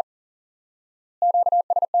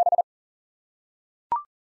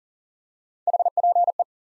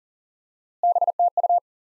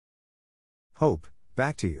 Hope,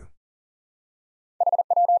 back to you.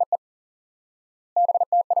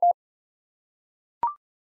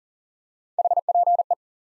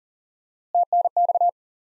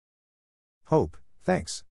 Hope,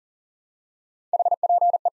 thanks.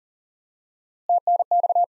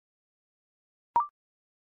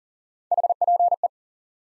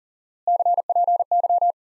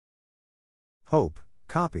 Hope,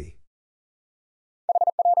 copy.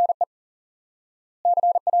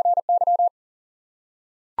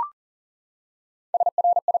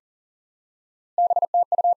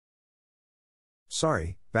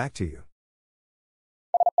 Sorry, back to you.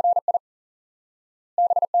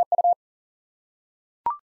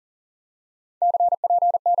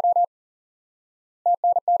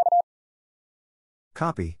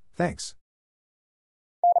 Copy, thanks.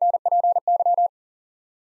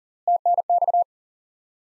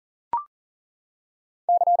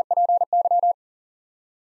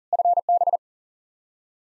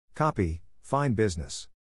 Copy, fine business.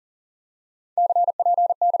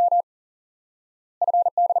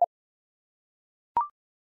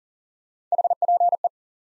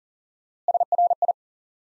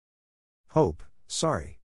 Hope,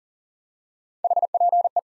 sorry.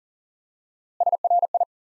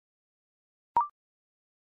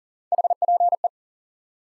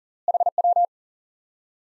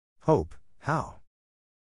 Hope, how?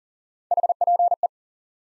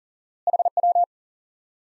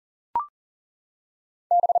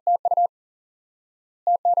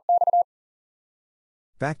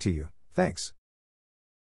 Back to you, thanks.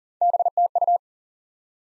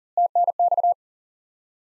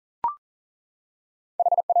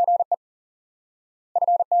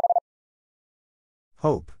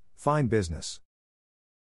 Hope, fine business.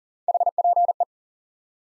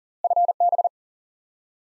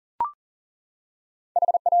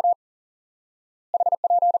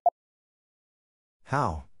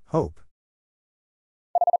 How, hope.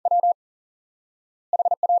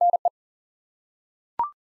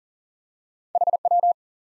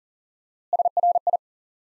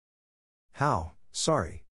 How,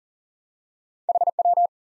 sorry.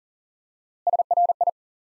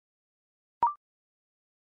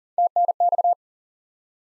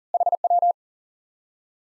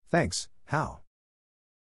 Thanks, how?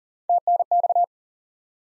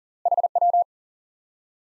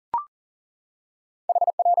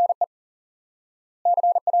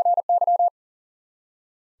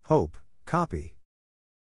 Hope, copy.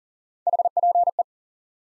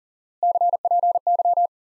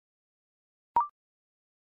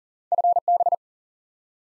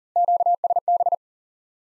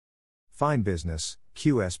 Fine business,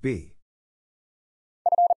 QSB.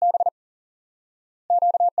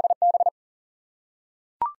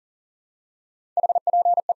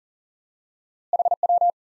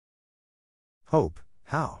 Hope,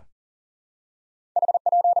 how?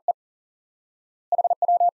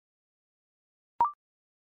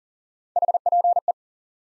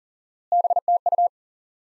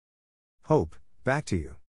 Hope, back to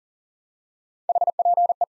you.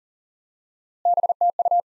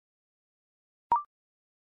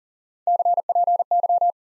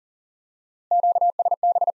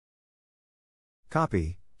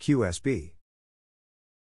 Copy, QSB.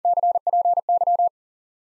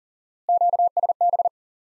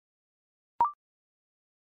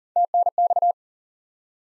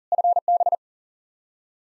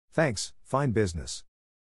 Thanks, fine business.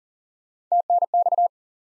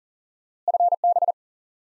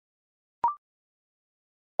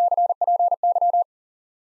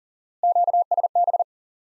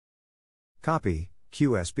 Copy,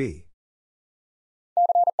 QSB.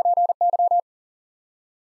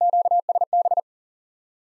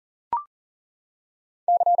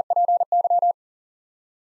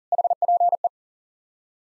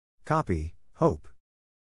 Copy, hope.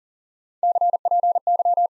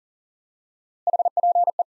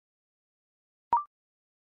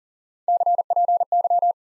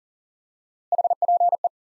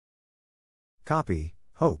 Copy,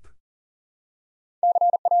 hope.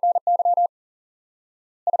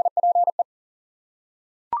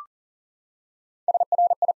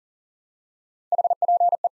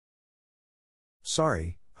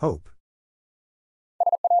 Sorry, hope.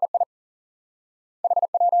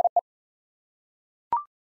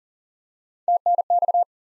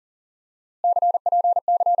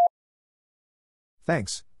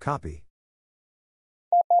 Thanks, copy.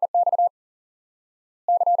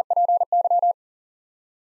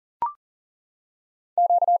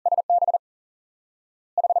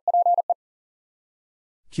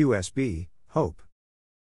 QSB, hope.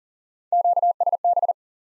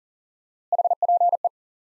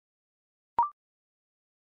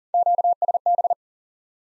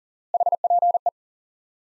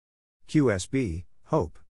 QSB,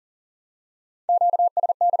 hope.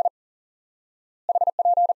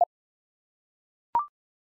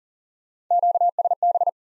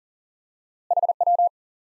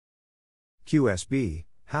 QSB,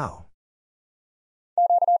 how?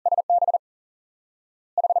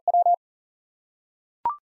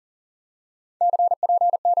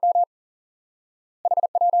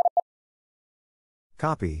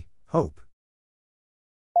 Copy, hope.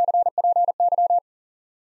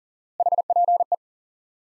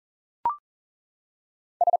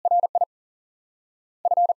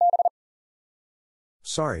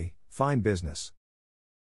 Sorry, fine business.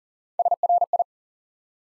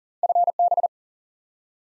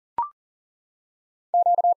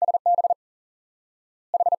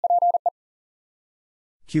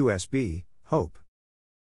 QSB, hope.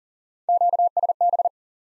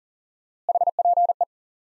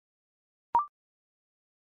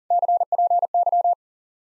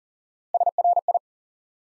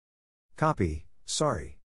 Copy,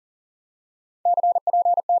 sorry.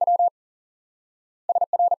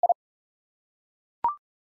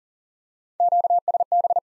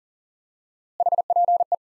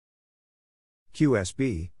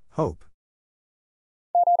 QSB, hope.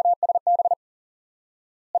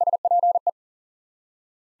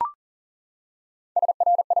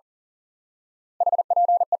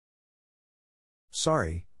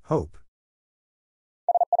 Sorry, hope.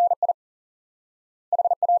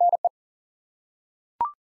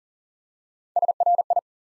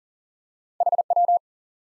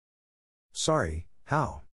 Sorry,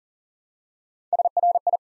 how?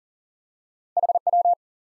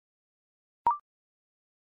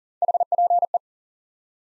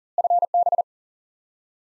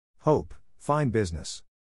 Hope, fine business.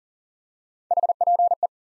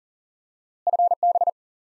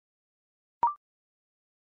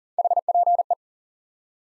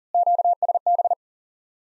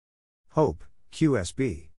 Hope,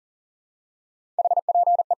 QSB.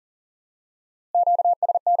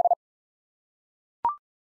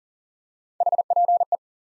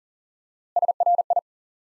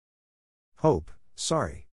 Hope,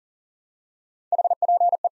 sorry.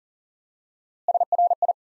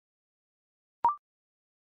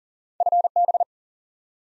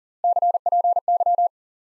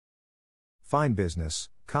 Fine business,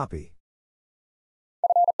 copy.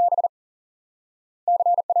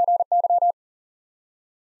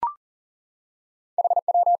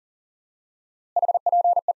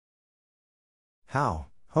 How,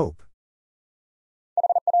 hope.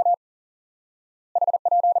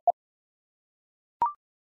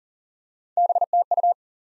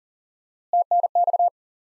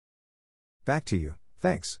 Back to you,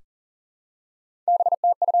 thanks.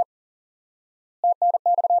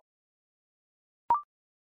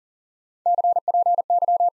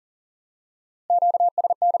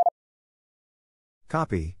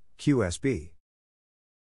 Copy, QSB.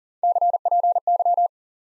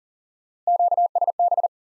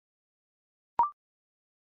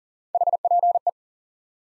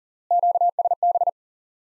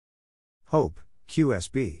 Hope,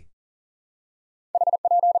 QSB.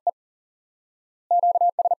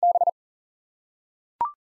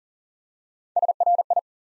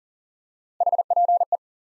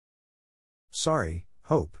 Sorry,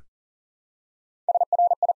 hope.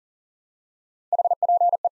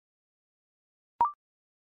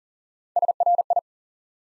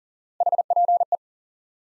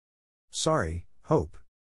 Sorry, hope.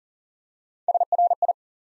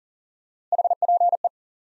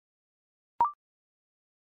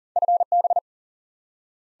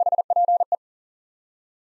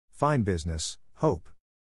 Fine business, hope.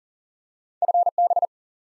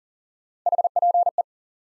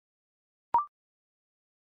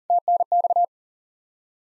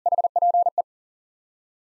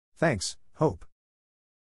 Thanks, hope.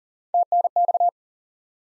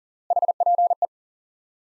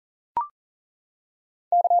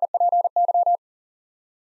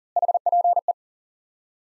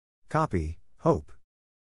 Copy, hope.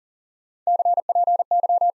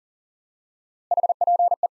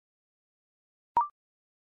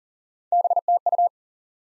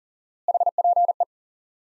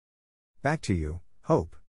 Back to you,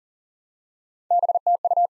 hope.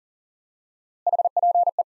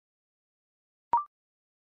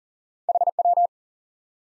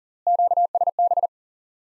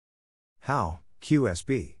 How,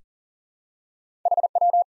 QSB.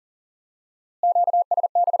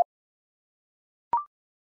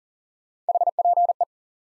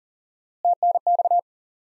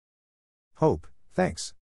 Hope,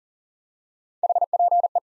 thanks.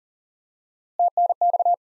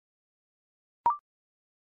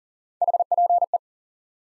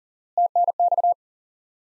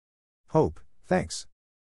 Hope, thanks.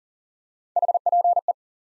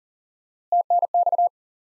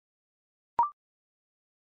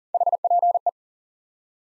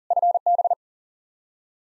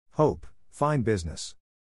 Hope, fine business.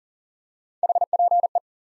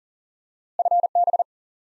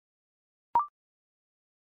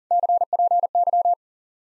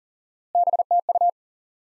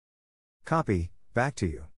 Copy, back to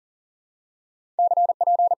you.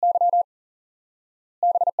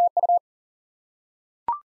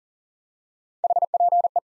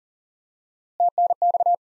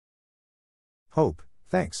 Hope,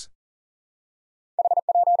 thanks.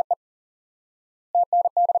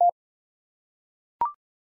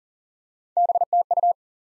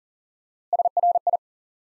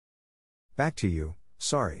 Back to you,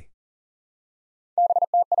 sorry.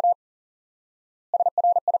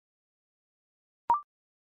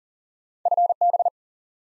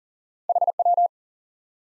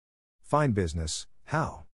 Find business,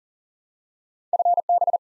 how?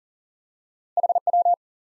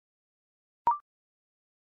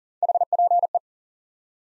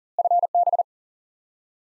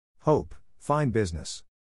 Hope, find business.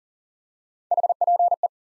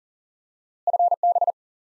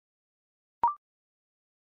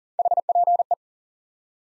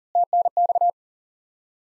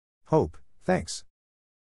 Hope, thanks.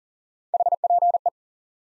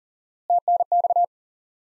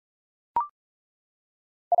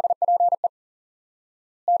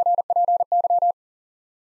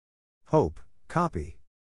 Hope, copy.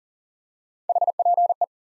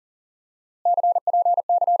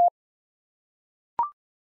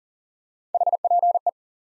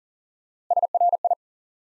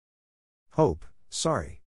 Hope,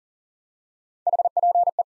 sorry.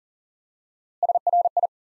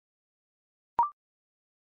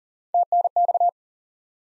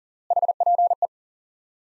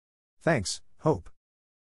 Thanks, hope.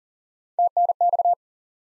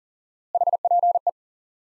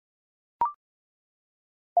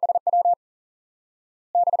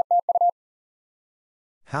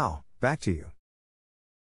 How, back to you.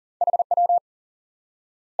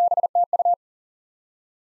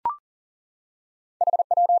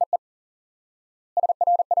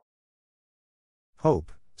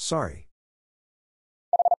 Hope, sorry.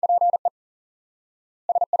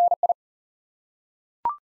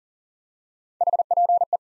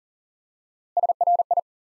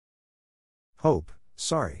 Hope,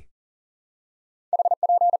 sorry.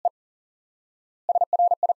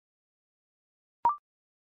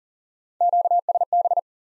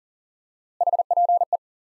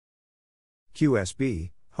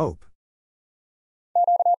 QSB, hope.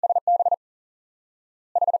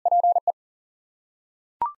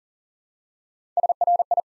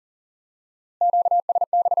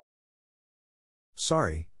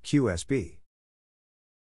 Sorry, QSB.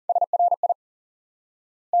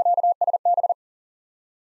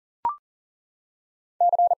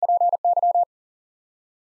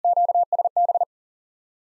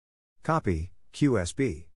 Copy,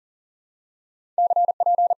 QSB.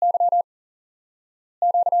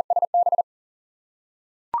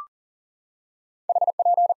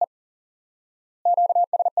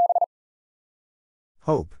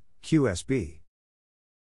 Hope, QSB.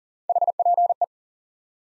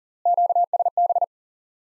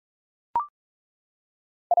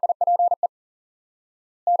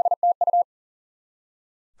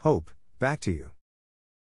 Hope, back to you.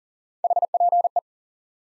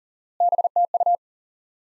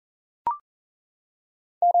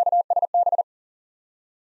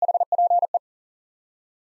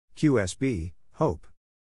 QSB, hope.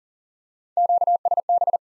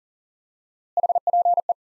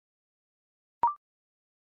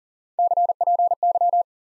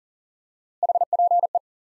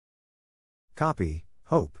 Copy,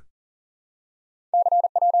 hope.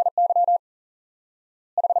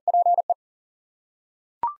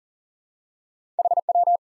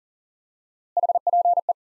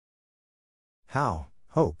 How,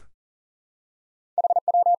 hope.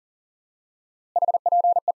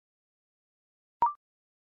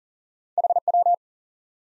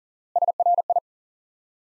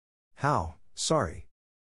 How, sorry.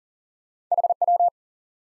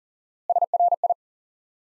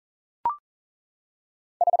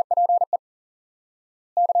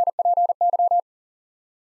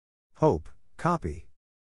 Hope, copy.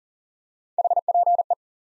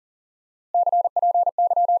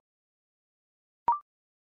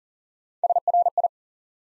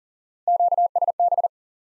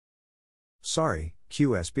 Sorry,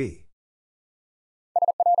 QSB.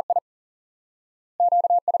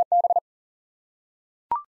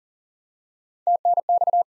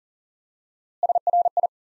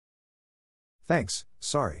 Thanks,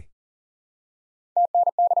 sorry.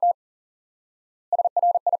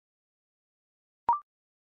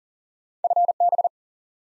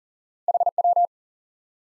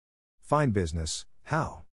 Find business,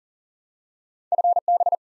 how?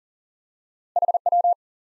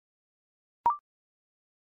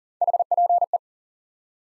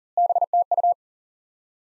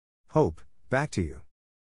 Hope, back to you.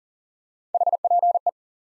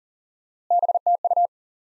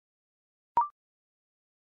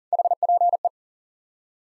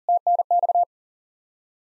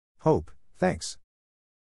 Hope, thanks.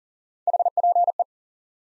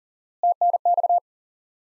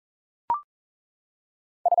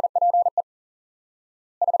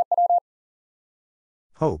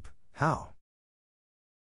 Hope, how?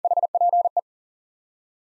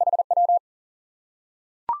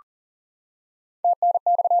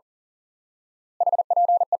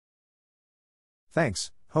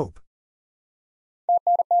 Thanks, Hope.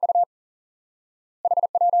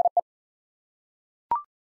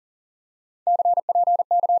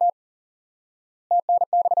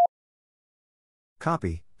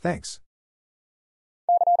 Copy, thanks.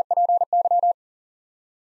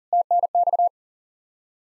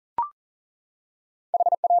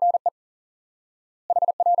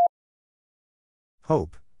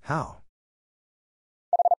 Hope, how?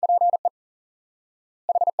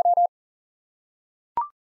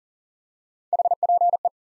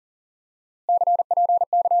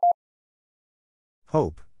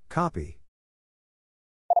 Hope, copy.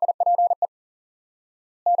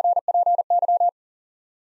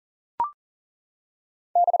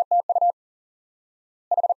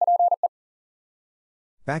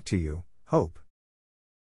 Back to you, Hope.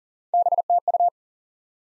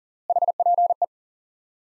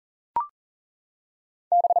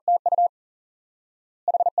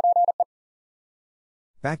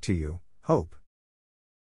 Back to you, Hope.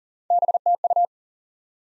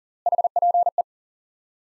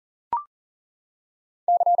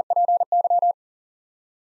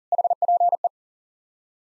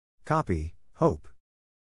 Copy, Hope.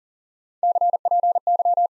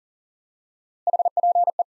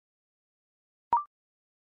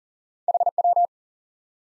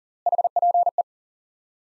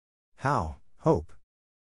 How, Hope.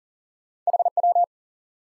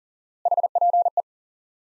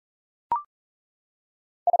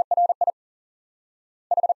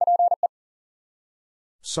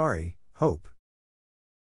 Sorry, Hope.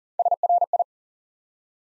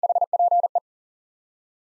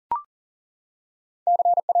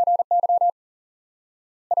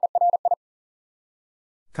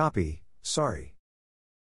 Copy, sorry.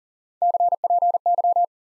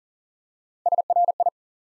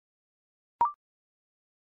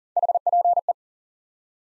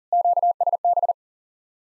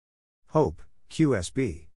 Hope,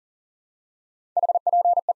 QSB.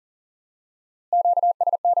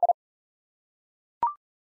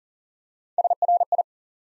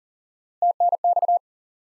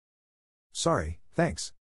 Sorry,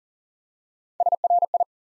 thanks.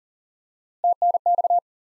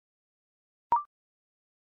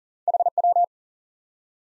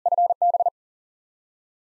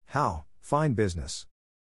 How, fine business.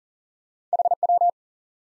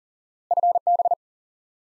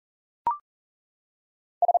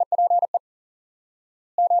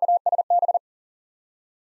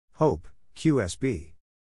 Hope, QSB.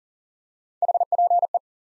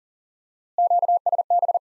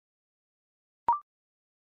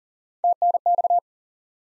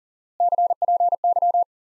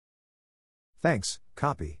 Thanks,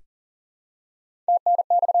 copy.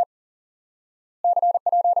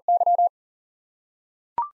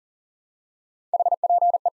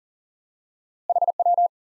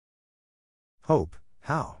 Hope,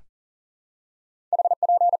 how?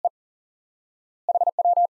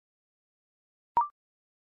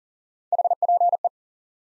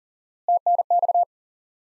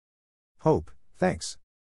 Hope, thanks.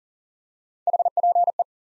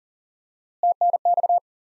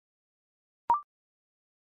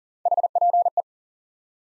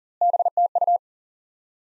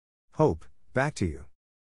 Hope, back to you.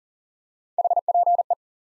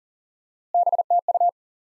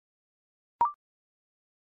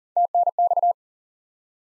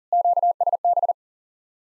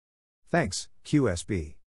 Thanks,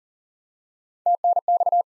 QSB.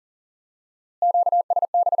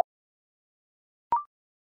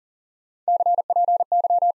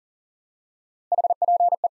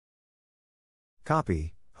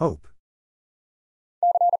 Copy, Hope.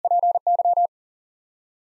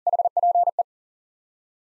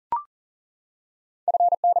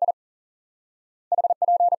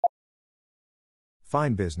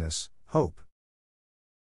 Fine business, Hope.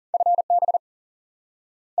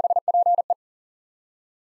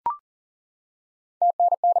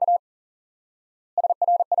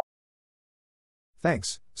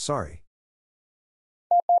 Thanks, sorry.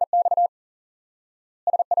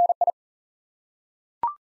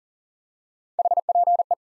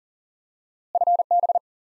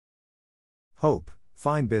 Hope,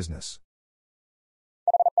 fine business.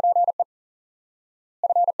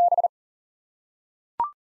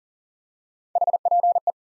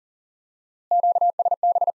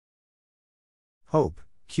 Hope,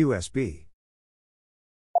 QSB.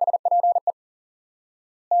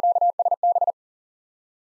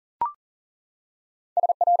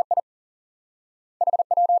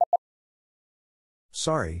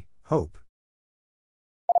 Sorry, Hope.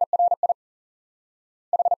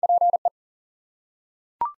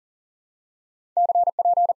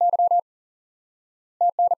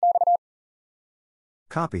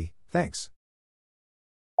 Copy, thanks.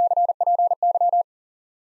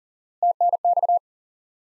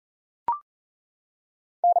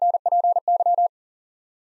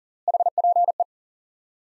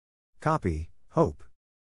 Copy, hope.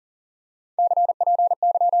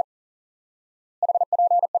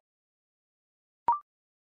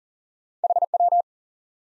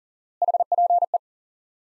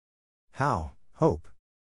 How, hope.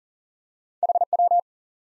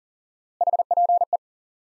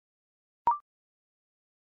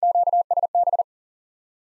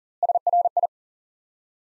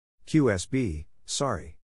 QSB,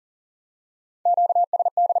 sorry.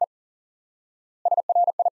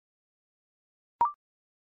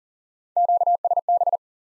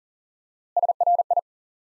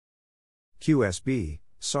 QSB,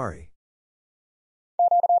 sorry.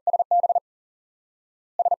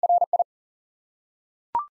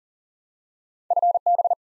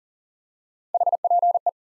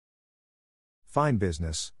 Fine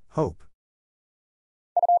business, hope.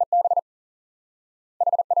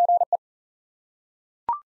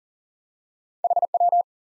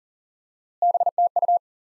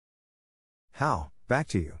 How, back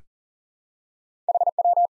to you.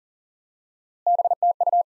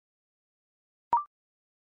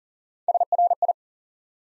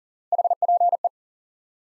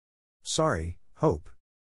 Sorry, hope.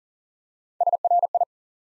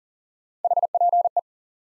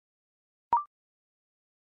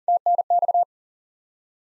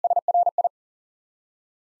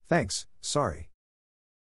 Thanks, sorry.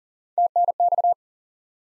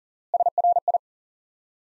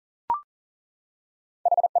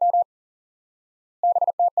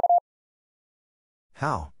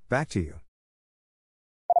 How, back to you.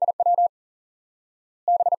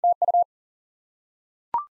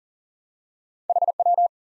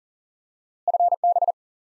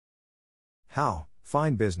 How,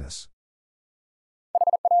 fine business.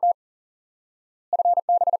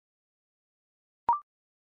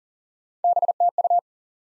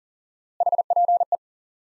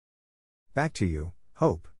 Back to you,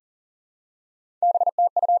 hope.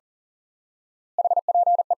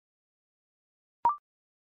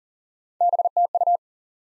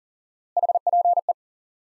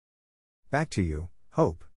 Back to you,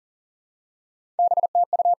 hope.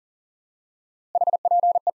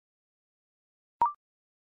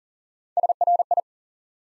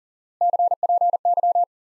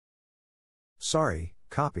 Sorry,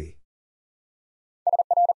 copy.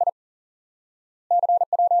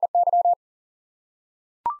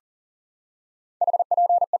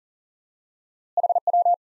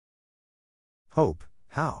 Hope,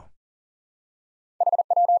 how?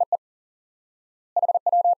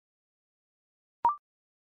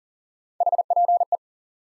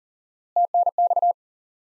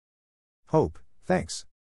 Hope, thanks.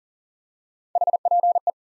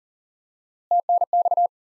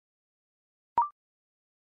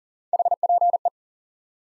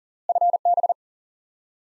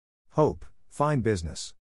 Hope, fine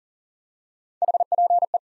business.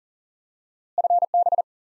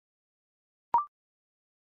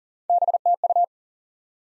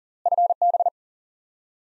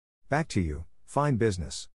 Back to you, fine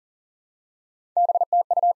business.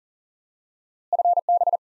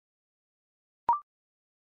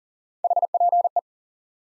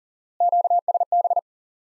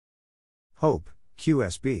 Hope,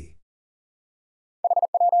 QSB.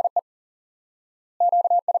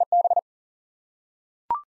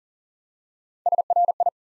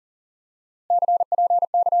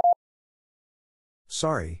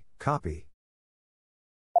 Sorry, copy.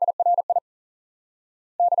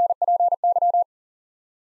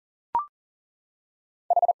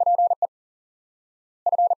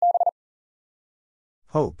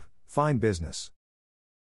 Hope, fine business.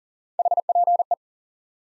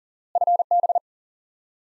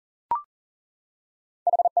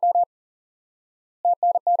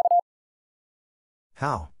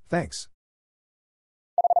 How, thanks.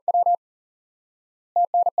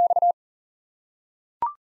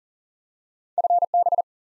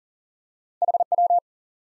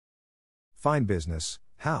 Fine business,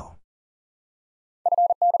 how?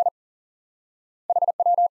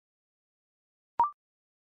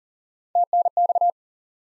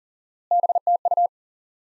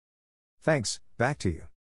 Thanks, back to you.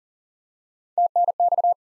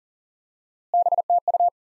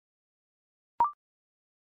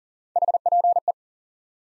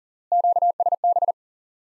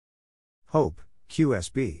 Hope,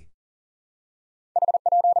 QSB.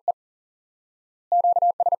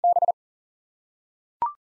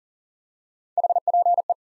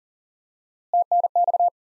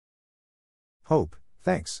 Hope,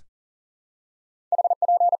 Thanks.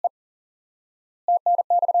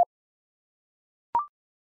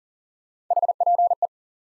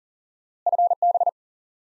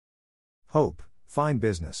 Hope, fine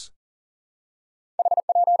business.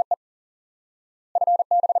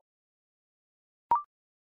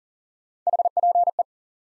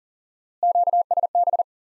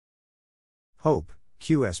 Hope,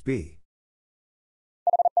 QSB.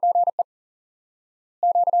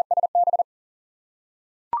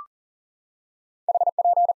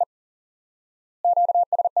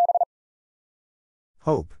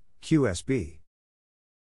 Hope, QSB.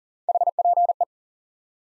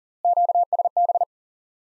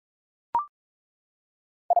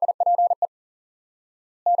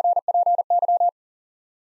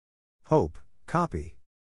 Hope, copy.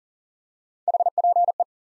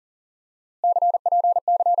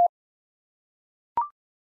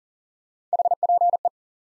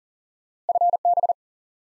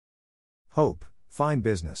 Hope, fine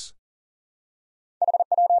business.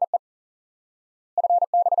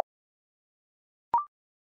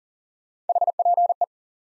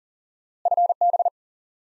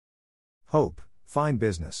 Hope, fine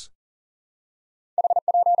business.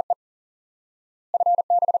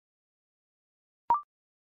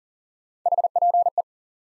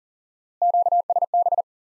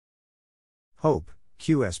 Hope,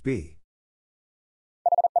 QSB.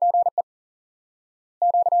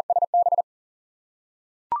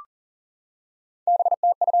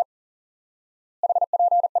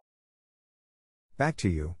 Back to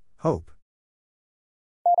you, Hope.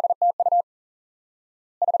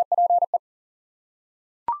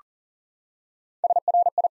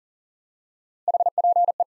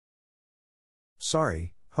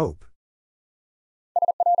 Sorry, Hope.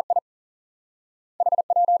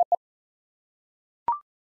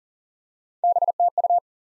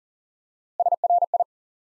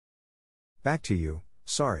 Back to you,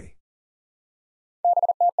 sorry.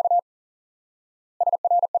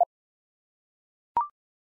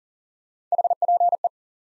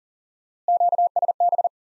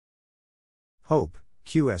 Hope,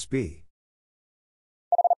 QSB.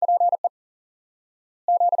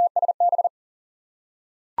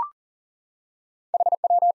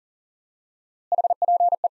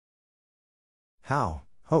 How,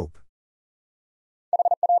 Hope.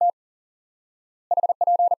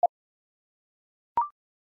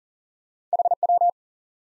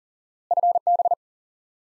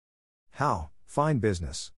 How, fine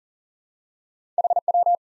business.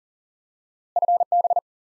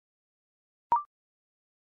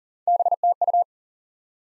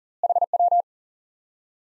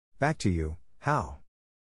 Back to you, how.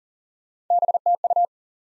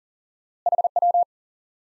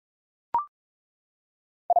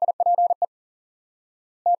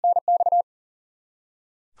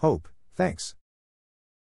 Hope, thanks.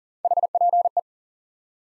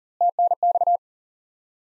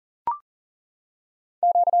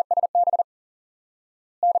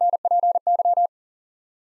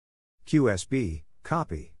 QSB,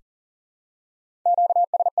 copy.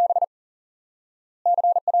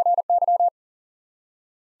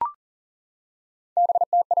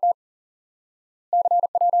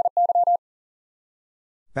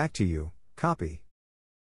 Back to you, copy.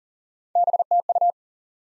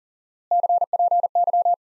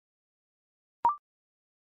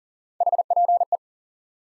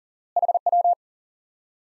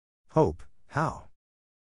 Hope, how.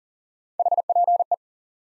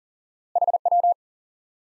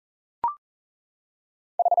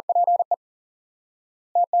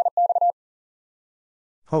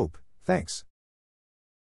 Hope, thanks.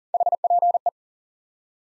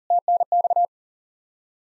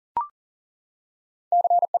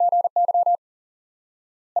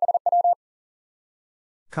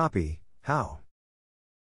 Copy, how.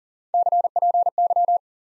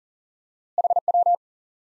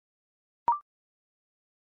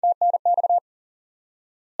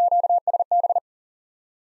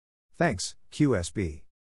 Thanks, QSB.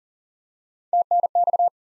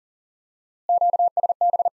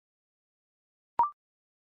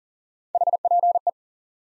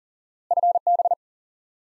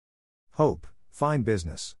 Hope, fine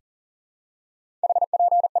business.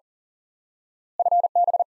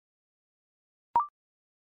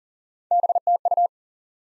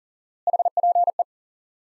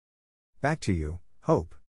 Back to you,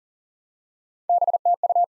 Hope.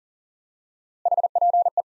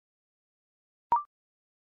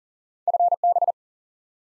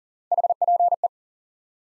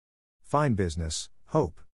 Fine business,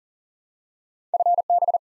 Hope.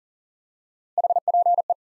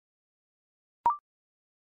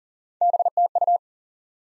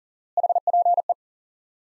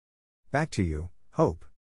 Back to you, hope.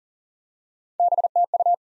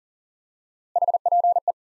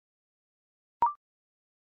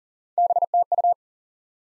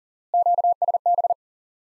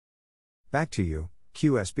 Back to you,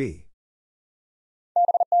 QSB.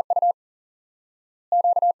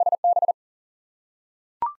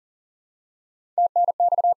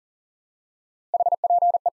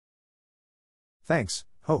 Thanks,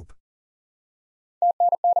 hope.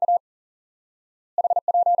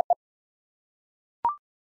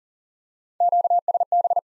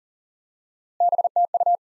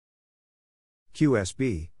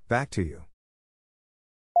 QSB, back to you.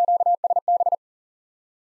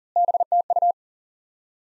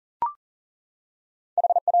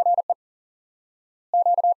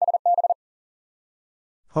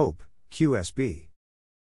 Hope, QSB.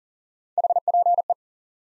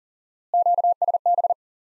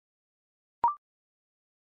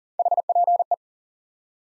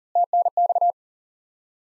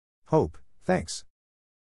 Hope, thanks.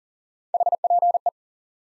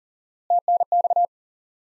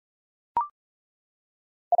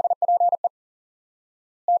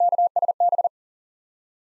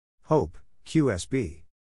 Hope, QSB.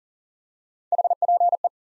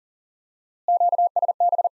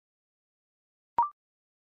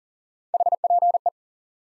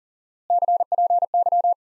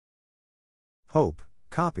 Hope,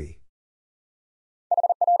 copy.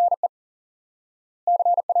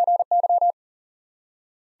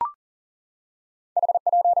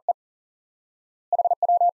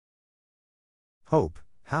 Hope,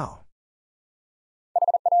 how?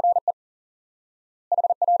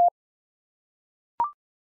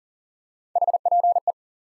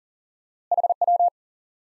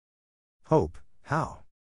 Hope, how?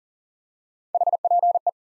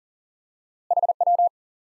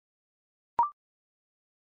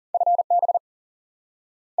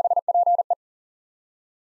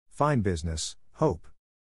 Fine business, hope.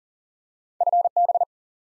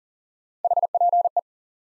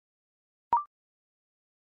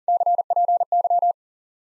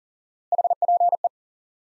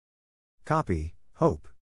 Copy, hope.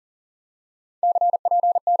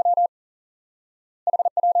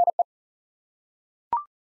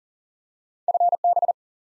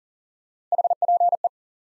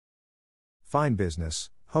 Fine business,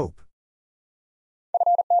 hope.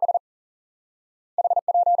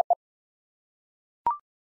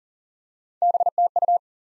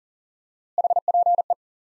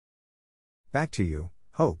 Back to you,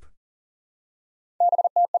 hope.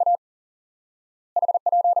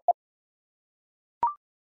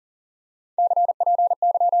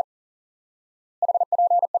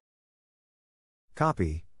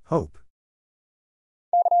 Copy, hope.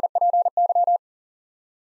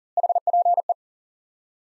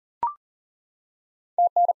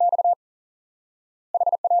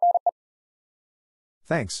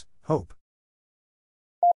 Thanks, hope.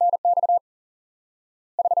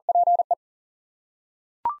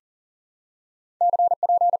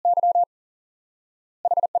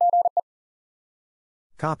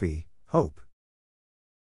 Copy, hope.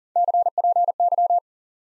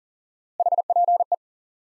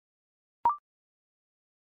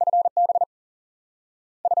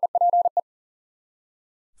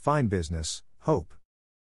 Fine business, hope.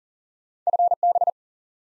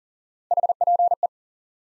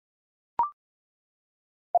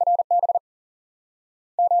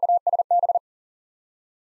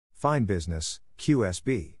 Fine business,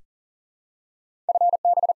 QSB.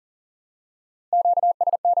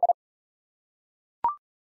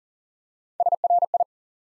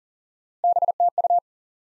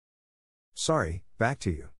 Sorry, back to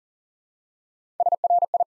you.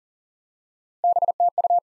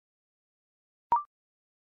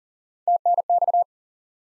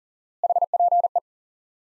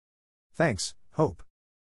 Thanks, hope.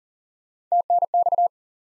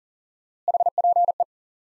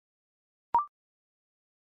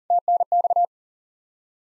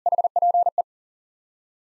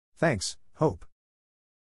 Thanks, hope.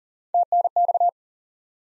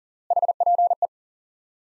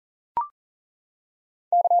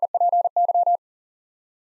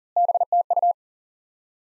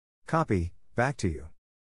 Copy, back to you.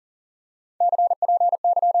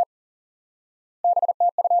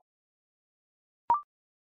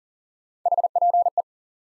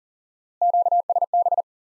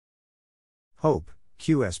 Hope,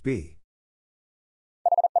 QSB.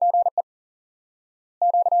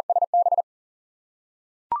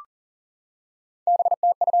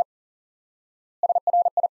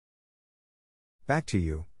 Back to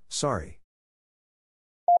you, sorry.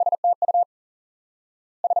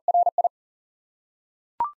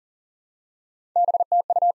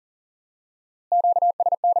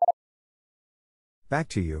 Back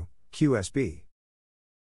to you, QSB.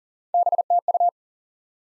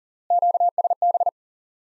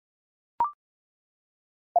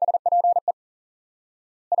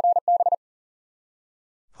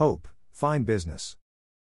 Hope, fine business.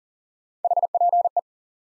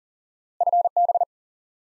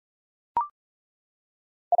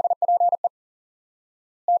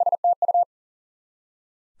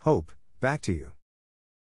 Hope, back to you.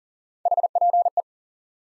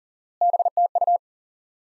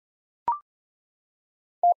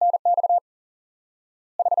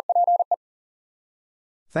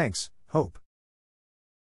 Thanks, Hope.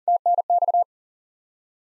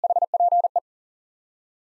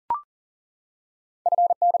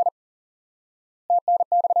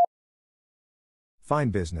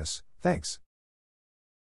 Fine business, thanks.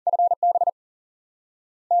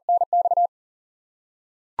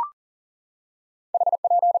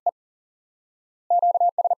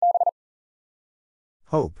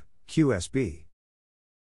 Hope, QSB.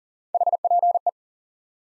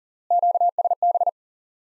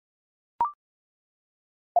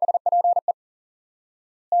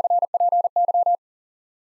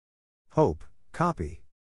 Hope, copy.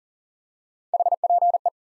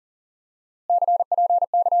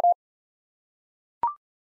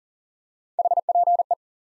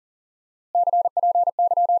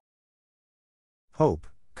 Hope,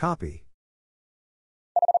 copy.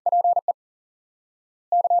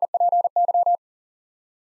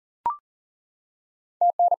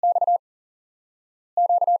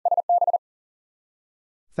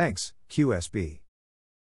 Thanks, QSB.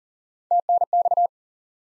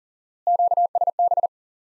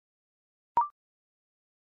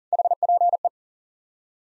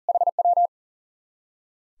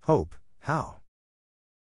 Hope, how?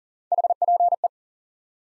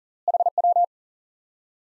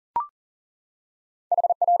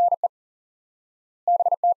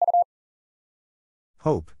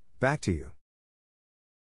 Hope, back to you.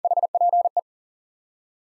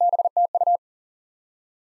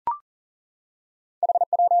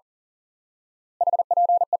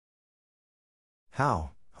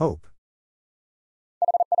 How, Hope.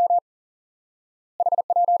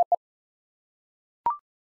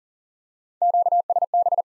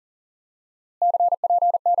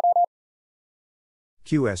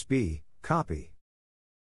 QSB, copy.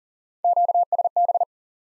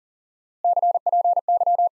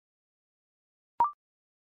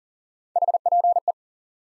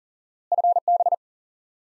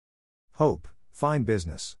 Hope, fine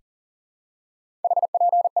business.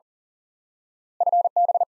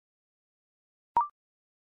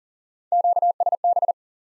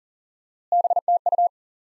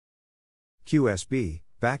 QSB,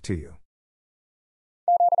 back to you.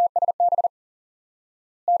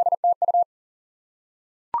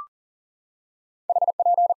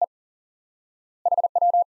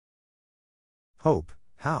 Hope,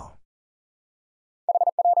 how?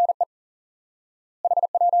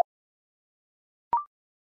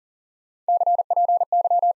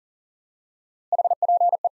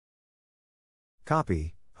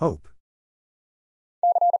 Copy, Hope.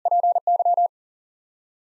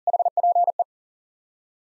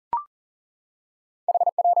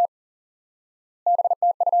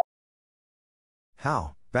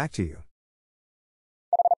 How, back to you.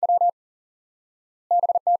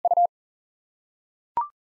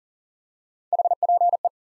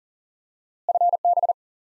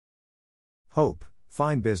 Hope,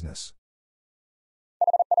 fine business.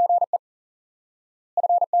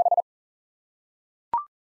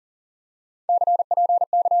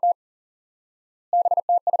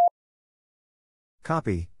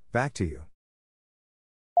 Copy, back to you.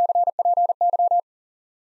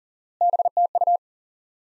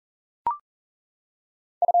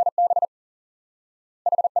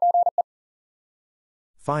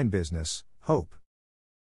 Fine business, Hope.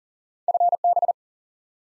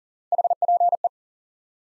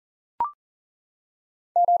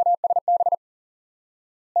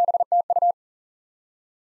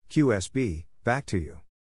 QSB, back to you.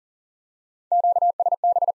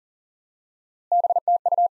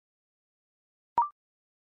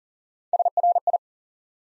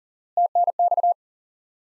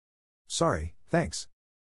 Sorry, thanks.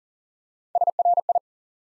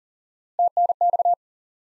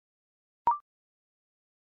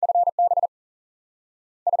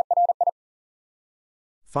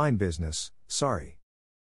 Fine business, sorry.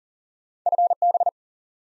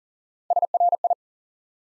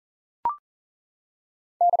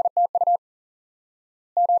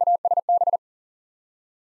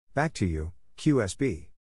 Back to you, QSB.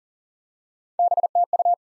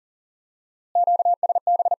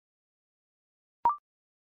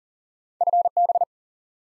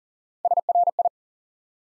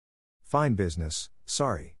 Fine business,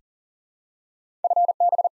 sorry.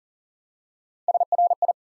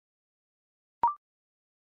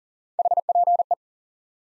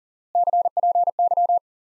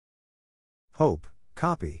 Hope,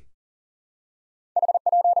 copy.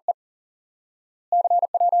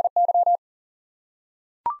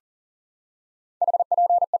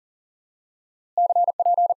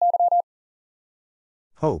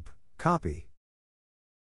 Hope, copy.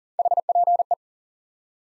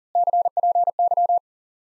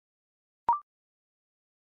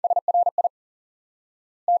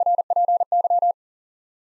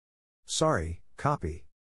 Sorry, copy.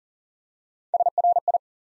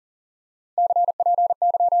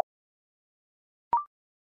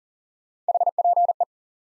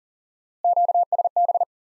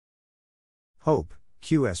 Hope,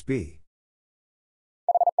 QSB.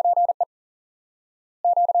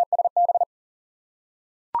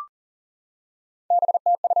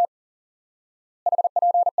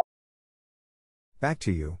 Back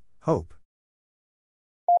to you, Hope.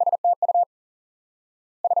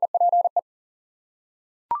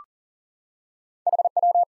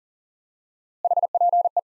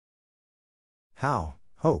 How,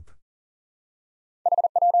 Hope.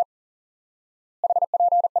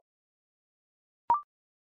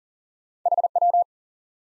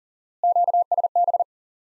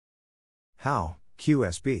 How,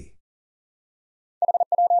 QSB.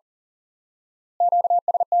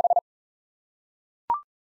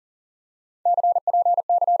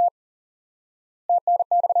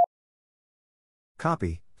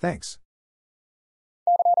 Copy, thanks.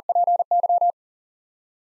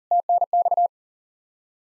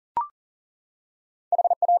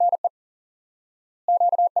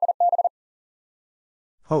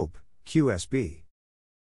 Hope, QSB.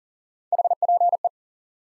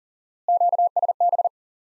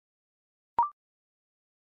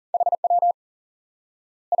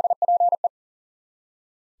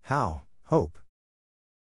 How, Hope.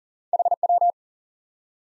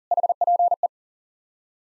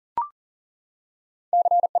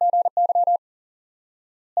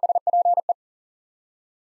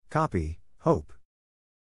 Copy, Hope.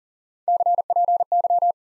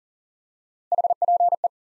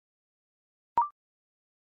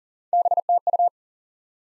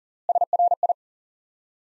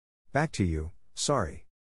 Back to you, sorry.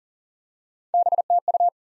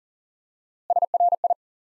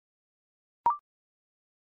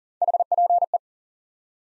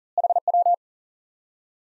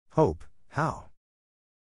 Hope, how.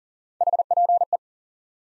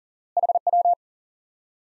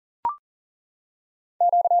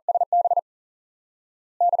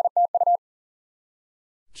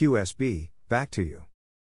 QSB, back to you.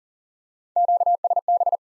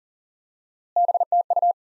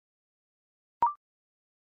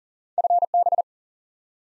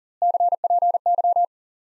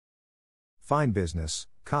 Fine business,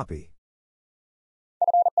 copy.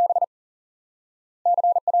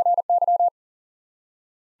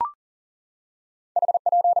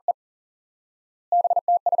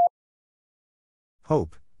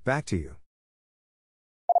 Hope, back to you.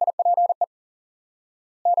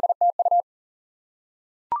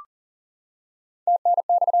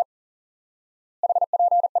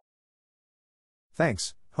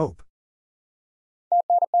 Thanks, Hope.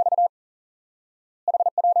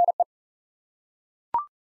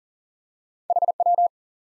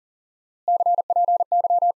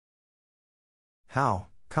 How,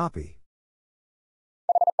 copy.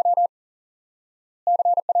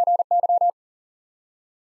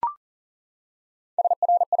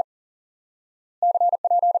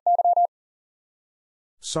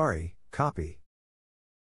 Sorry, copy.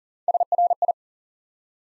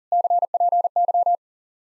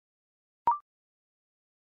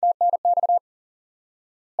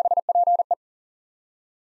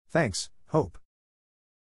 Thanks, Hope.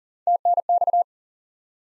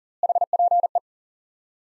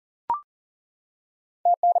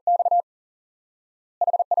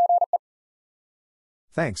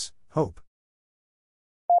 Thanks, Hope.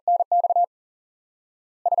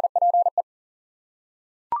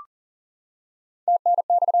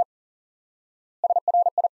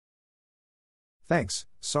 Thanks,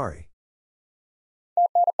 sorry.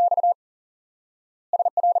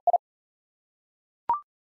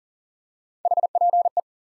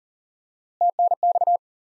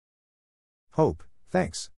 Hope,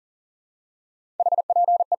 thanks.